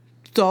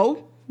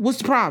 So, what's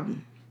the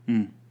problem?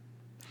 Mm.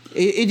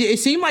 It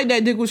seemed like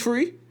that dick was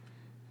free.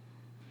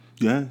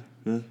 Yeah.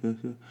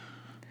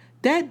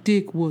 That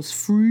dick was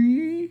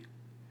free.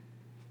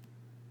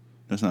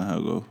 That's not how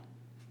it goes.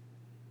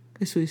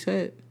 That's what he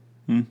said.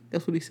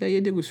 That's what he said.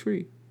 Your dick was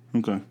free.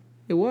 Okay.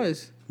 It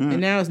was. Yeah.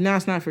 And now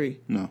it's not free.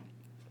 No.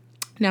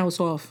 Now it's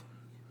off.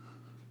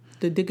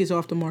 The dick is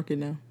off the market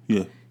now.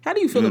 Yeah. How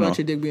do you feel about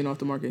your dick being off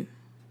the market?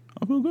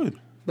 I feel good.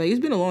 Like, it's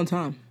been a long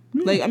time.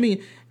 Yeah. Like, I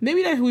mean,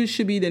 maybe that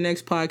should be the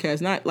next podcast.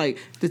 Not like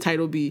the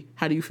title be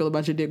 "How do you feel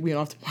about your dick being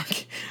off the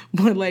market?"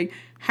 But like,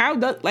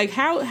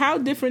 how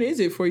different is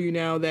it for you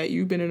now that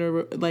you've been in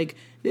a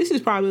this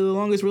is probably the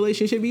longest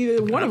relationship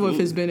either one of us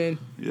has been in.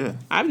 Yeah.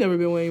 I've never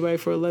been with anybody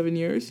for 11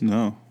 years.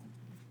 No.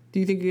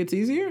 Do you think it gets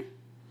easier?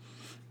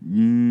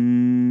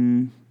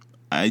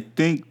 I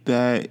think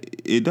that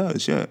it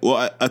does, yeah.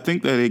 Well, I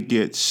think that it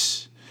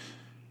gets,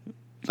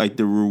 like,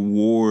 the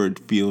reward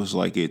feels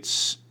like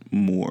it's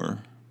more.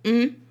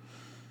 Mm-hmm.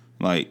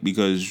 Like,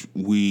 because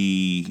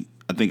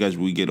I think as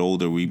we get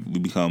older, we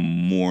become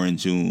more in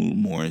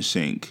tune, more in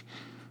sync.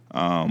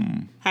 How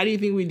do you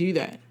think we do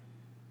that?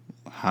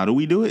 How do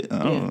we do it?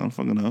 I don't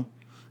fucking know.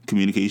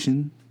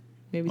 Communication.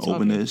 Maybe talking.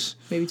 Openness.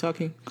 Maybe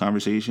talking.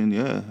 Conversation,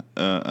 yeah.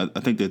 I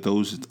think that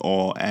those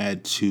all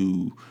add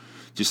to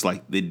just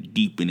like the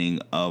deepening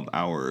of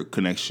our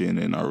connection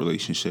and our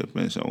relationship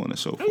and so on and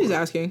so forth. I'm just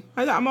asking.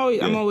 I'm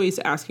always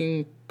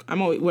asking.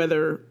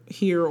 Whether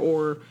here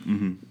or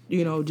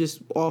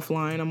just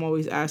offline. I'm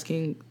always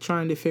asking,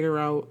 trying to figure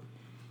out.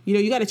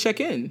 You got to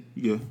check in.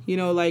 Yeah.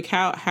 Like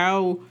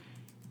how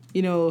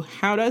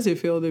does it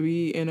feel to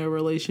be in a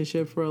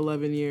relationship for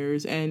 11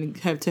 years and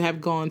have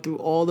gone through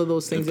all of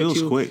those things? It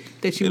feels quick.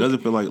 It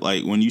doesn't feel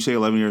like when you say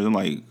 11 years, I'm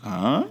like,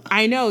 huh?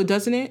 I know,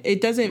 doesn't it?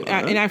 It doesn't.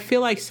 And I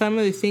feel like some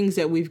of the things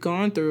that we've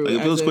gone through.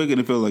 It feels quick and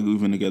it feels like we've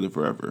been together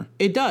forever.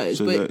 It does.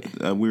 So but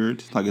that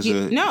weird? Like I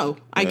said. No,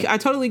 yeah. I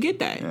totally get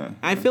that. Yeah.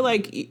 I feel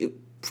like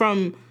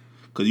from.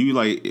 Because you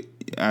like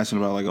asking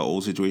about like an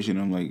old situation.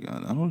 I'm like,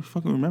 I don't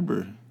fucking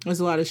remember. There's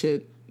a lot of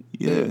shit.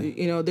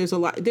 Yeah. There's a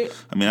lot.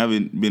 I mean, I've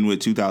been with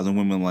 2,000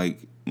 women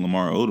like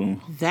Lamar Odom.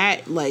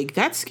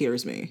 That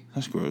scares me.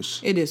 That's gross.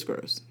 It is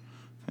gross.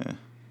 Yeah.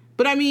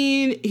 But I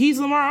mean, he's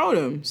Lamar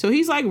Odom, so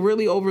he's like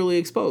really overly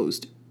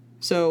exposed.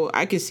 So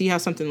I can see how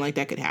something like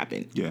that could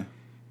happen. Yeah.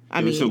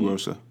 I mean, it's still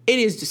gross though. It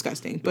is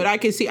disgusting, but I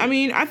can see. I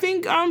mean, I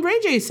think Ray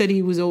J said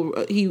he was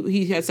over.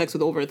 He had sex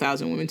with over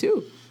 1,000 women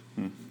too.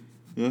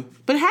 Yeah.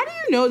 But how do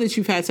you know that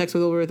you've had sex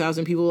with over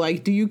 1,000 people?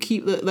 Like, do you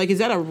keep is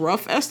that a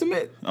rough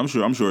estimate? I'm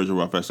sure it's a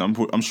rough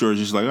estimate. I'm sure it's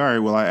just like, all right,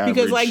 well, I average.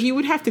 Because like you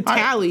would have to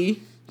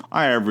tally.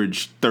 I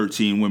average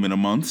 13 women a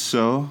month,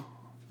 so.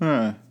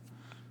 Yeah,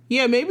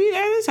 maybe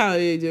that is how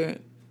they do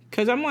it.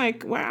 Because I'm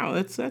like, wow,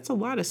 that's a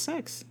lot of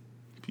sex.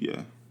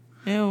 Yeah.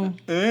 Ew.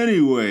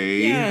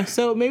 Anyway. Yeah,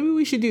 so maybe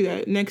we should do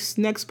that. Next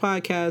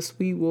podcast,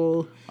 we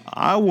will.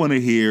 I want to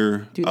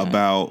hear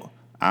about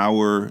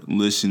our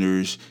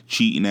listeners'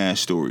 cheating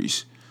ass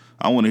stories.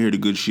 I want to hear the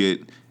good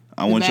shit.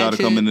 I want y'all to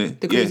come in the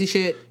crazy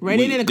shit. Write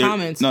it in the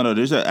comments. No,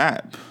 there's an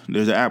app.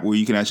 There's an app where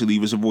you can actually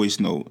leave us a voice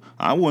note.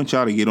 I want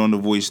y'all to get on the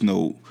voice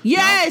note.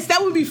 Yes,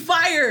 that would be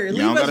fire. Y'all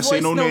don't gotta say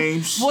no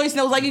names. Voice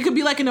notes, like it could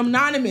be like an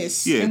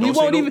anonymous. Yeah, and we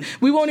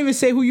won't even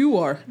say who you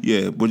are.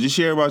 Yeah, but just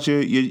share about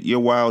your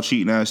wild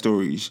cheating ass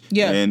stories.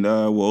 Yeah, and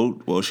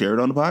we'll share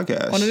it on the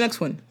podcast on the next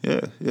one.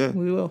 Yeah,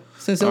 we will.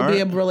 Since it'll be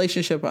a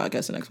relationship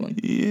podcast, the next one.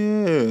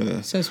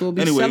 Yeah. Since we'll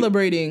be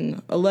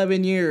celebrating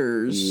 11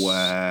 years.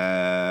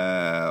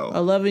 Wow.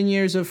 11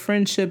 years of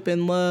friendship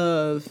and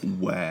love.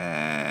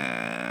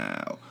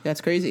 Wow. That's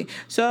crazy.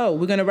 So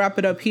we're gonna wrap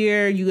it up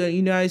here.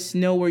 You guys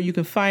know where you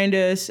can find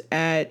us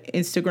at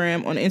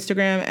Instagram. On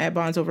Instagram at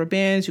Bonds Over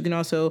Bands. You can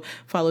also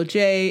follow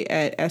Jay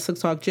at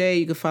SLickTalkJ.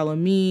 You can follow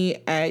me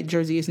at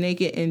Jersey is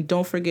Naked. And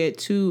don't forget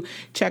to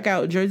check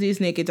out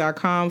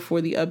jerseyisnaked.com for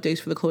the updates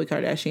for the Khloe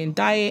Kardashian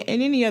diet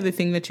and any other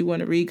thing that you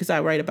want to read, because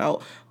I write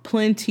about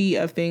plenty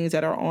of things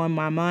that are on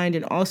my mind.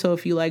 And also,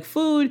 if you like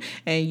food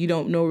and you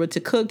don't know what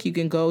to cook, you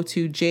can go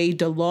to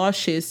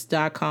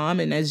jdelawcious.com,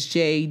 and that's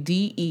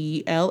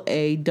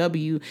JDELAWCIOUS.com.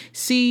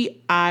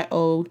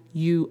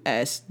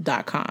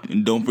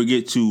 And don't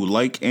forget to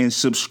like and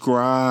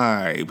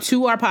subscribe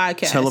to our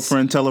podcast. Tell a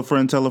friend, tell a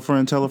friend, tell a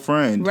friend, tell a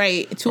friend.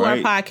 Right, to our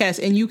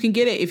podcast. And you can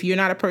get it. If you're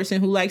not a person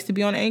who likes to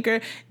be on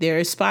Anchor, there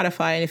is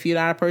Spotify. And if you're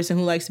not a person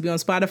who likes to be on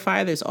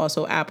Spotify, there's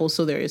also Apple.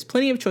 So there is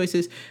plenty of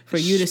choices for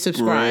you to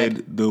subscribe.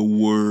 Spread the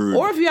word.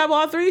 Or if you have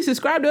all three,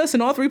 subscribe to us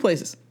in all three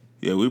places.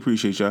 Yeah, we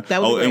appreciate y'all.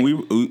 Great. And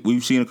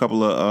we've seen a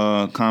couple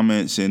of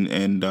comments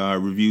and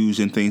reviews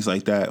and things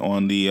like that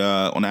on the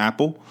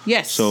Apple.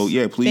 Yes. So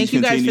yeah, please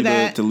continue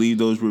to leave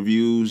those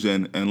reviews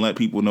and let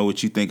people know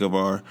what you think of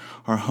our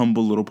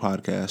humble little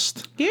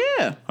podcast.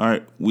 Yeah. All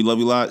right, we love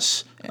you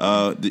lots.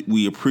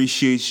 We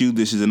appreciate you.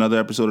 This is another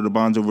episode of the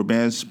Bonds Over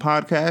Bands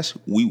podcast.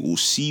 We will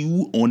see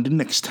you on the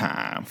next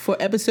time for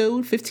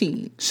episode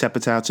 15.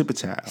 Sepatow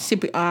Tipatow.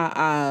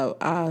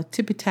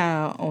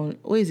 Tipatow on,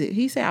 what is it?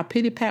 He said I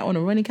pity pat on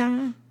a running kind.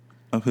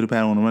 A pity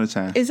pat on a running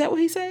time. Is that what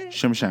he said?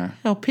 Shimmer shine.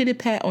 Oh, pity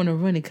pat on a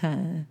running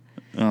kind.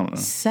 I don't know.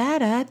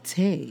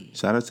 Sadate.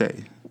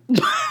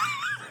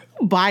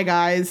 Bye,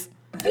 guys.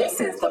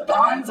 This is the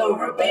Bonds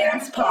Over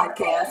Bands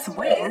podcast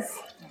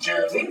with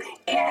Jersey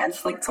and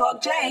Slick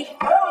Talk J.